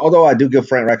 Although I do give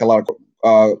Frank Reich a lot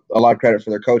of credit for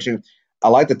their coaching, I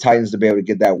like the Titans to be able to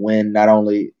get that win, not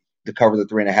only to cover the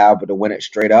 3.5, but to win it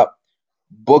straight up.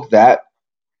 Book that.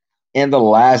 In the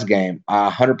last game, I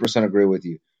 100% agree with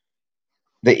you.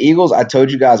 The Eagles, I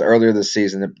told you guys earlier this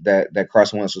season that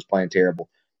Carson Wentz was playing terrible.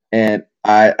 And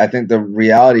I think the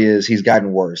reality is he's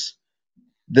gotten worse.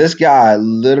 This guy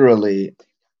literally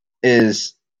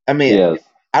is, yes.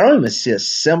 I don't even see a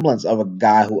semblance of a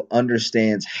guy who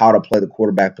understands how to play the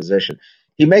quarterback position.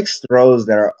 He makes throws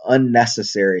that are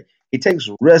unnecessary. He takes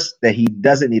risks that he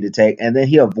doesn't need to take, and then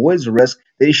he avoids risks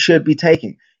that he should be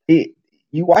taking.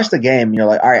 You watch the game, and you're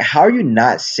like, all right, how are you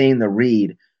not seeing the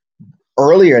read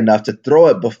earlier enough to throw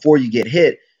it before you get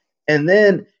hit? And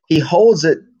then he holds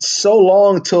it so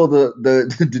long till the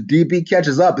DB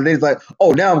catches up, and then he's like,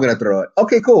 oh, now I'm going to throw it.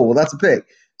 Okay, cool. Well, that's a pick.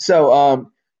 So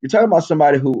you're talking about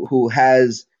somebody who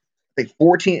has, I think,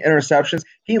 14 interceptions.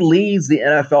 He leads the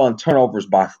NFL in turnovers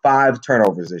by 5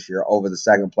 turnovers this year over the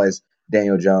second place,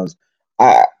 Daniel Jones.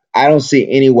 I don't see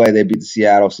any way they beat the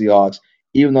Seattle Seahawks,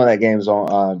 even though that game's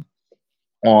on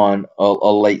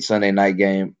a late Sunday night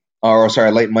game,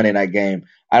 late Monday night game.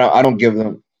 I don't give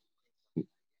them.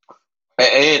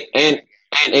 And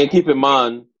keep in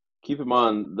mind,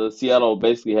 the Seattle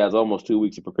basically has almost 2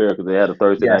 weeks to prepare because they had a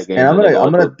Thursday night game. And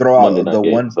I'm gonna throw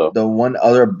out the one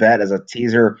other bet as a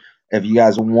teaser if you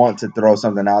guys want to throw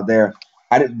something out there.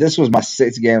 This was my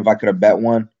 6th game if I could have bet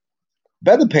one.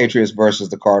 Bet the Patriots versus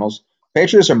the Cardinals.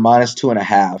 Patriots are minus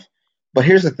 2.5. But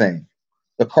here's the thing: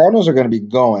 the Cardinals are going to be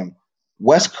going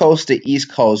West Coast to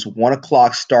East Coast, 1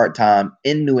 o'clock start time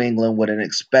in New England with an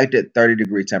expected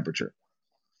 30-degree temperature.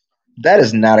 That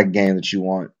is not a game that you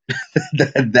want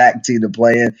that team to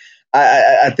play in.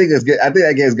 I think it's good. I think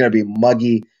that game is going to be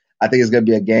muggy. I think it's going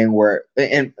to be a game where,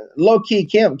 and low key,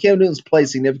 Cam Newton's played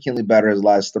significantly better his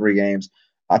last 3 games.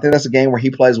 I think that's a game where he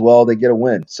plays well, they get a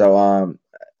win. So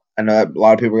I know a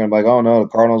lot of people are going to be like, oh no, the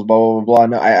Cardinals, blah blah blah blah.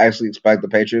 No, I actually expect the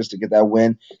Patriots to get that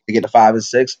win, to get to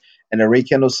 5-6, and to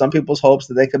rekindle some people's hopes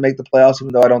that they can make the playoffs,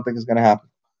 even though I don't think it's going to happen.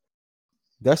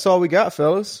 That's all we got,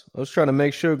 fellas. I was trying to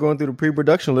make sure going through the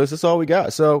pre-production list. That's all we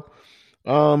got. So,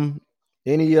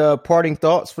 any parting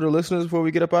thoughts for the listeners before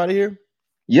we get up out of here?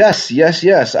 Yes.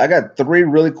 I got 3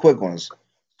 really quick ones.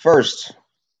 First,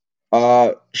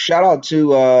 shout out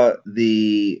to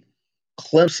the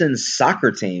Clemson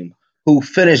soccer team who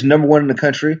finished number 1 in the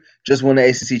country, just won the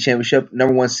ACC championship,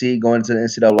 number 1 seed going to the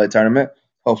NCAA tournament.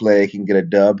 Hopefully they can get a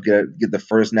dub, get the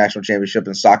first national championship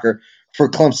in soccer for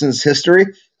Clemson's history.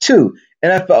 2,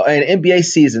 NFL and NBA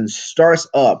season starts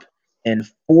up in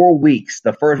 4 weeks,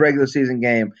 the first regular season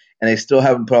game, and they still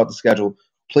haven't put out the schedule.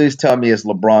 Please tell me it's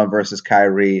LeBron versus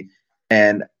Kyrie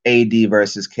and AD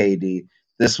versus KD.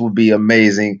 This would be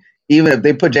amazing. Even if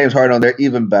they put James Harden on there,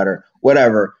 even better.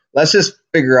 Whatever. Let's just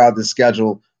figure out the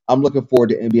schedule. I'm looking forward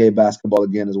to NBA basketball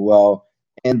again as well.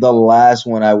 And the last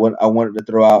one I wanted to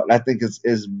throw out, and I think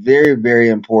is very, very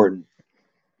important.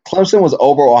 Clemson was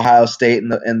over Ohio State in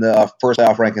the first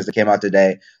playoff rankings that came out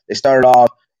today. They started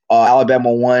off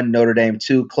Alabama 1, Notre Dame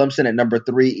 2, Clemson at number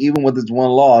 3, even with its 1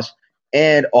 loss,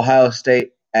 and Ohio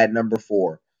State at number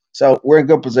 4. So we're in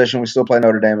good position. We still play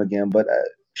Notre Dame again, but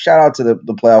shout out to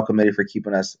the playoff committee for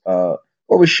keeping us where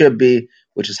we should be,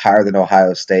 which is higher than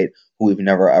Ohio State, who we've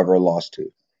never ever lost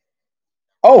to.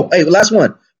 Oh, hey, last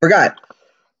one. Forgot.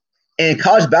 And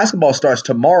college basketball starts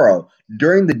tomorrow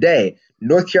during the day.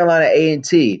 North Carolina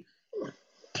A&T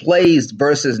plays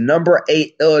versus number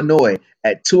 8 Illinois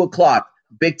at 2 o'clock.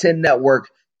 Big Ten Network.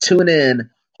 Tune in.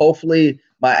 Hopefully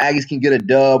my Aggies can get a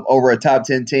dub over a top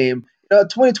 10 team.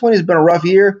 2020 has been a rough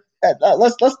year.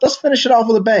 Let's finish it off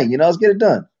with a bang. Let's get it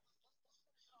done.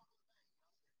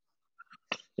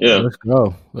 Yeah, let's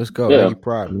go. Yeah. You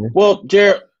proud, man. Well,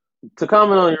 Jared, to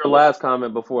comment on your last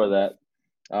comment before that,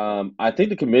 I think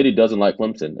the committee doesn't like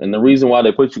Clemson, and the reason why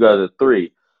they put you guys at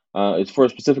 3 It's for a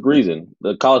specific reason.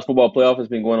 The college football playoff has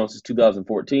been going on since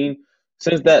 2014.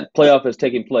 Since that playoff has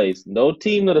taken place, no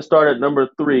team that has started number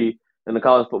 3 in the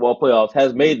college football playoffs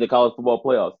has made the college football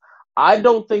playoffs. I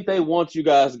don't think they want you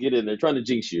guys to get in. They're trying to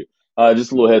jinx you.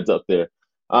 Just a little heads up there.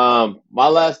 My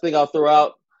last thing I'll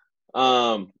throw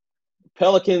out,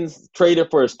 Pelicans traded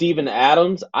for Steven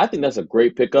Adams. I think that's a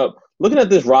great pickup. Looking at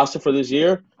this roster for this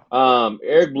year,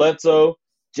 Eric Bledsoe,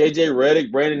 J.J.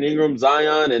 Redick, Brandon Ingram,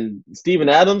 Zion, and Steven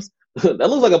Adams, that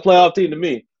looks like a playoff team to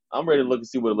me. I'm ready to look and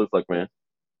see what it looks like, man.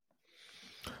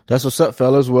 That's what's up,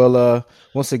 fellas. Well,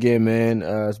 once again, man,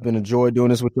 it's been a joy doing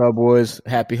this with y'all boys.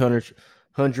 Happy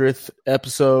 100th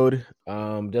episode.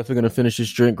 Definitely going to finish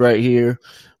this drink right here.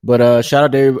 But shout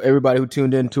out to everybody who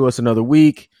tuned in to us another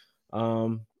week.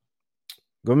 Go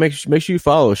make sure you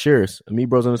follow, share us.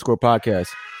 Amibros_podcast.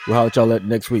 We'll holler at y'all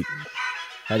next week.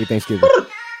 Happy Thanksgiving.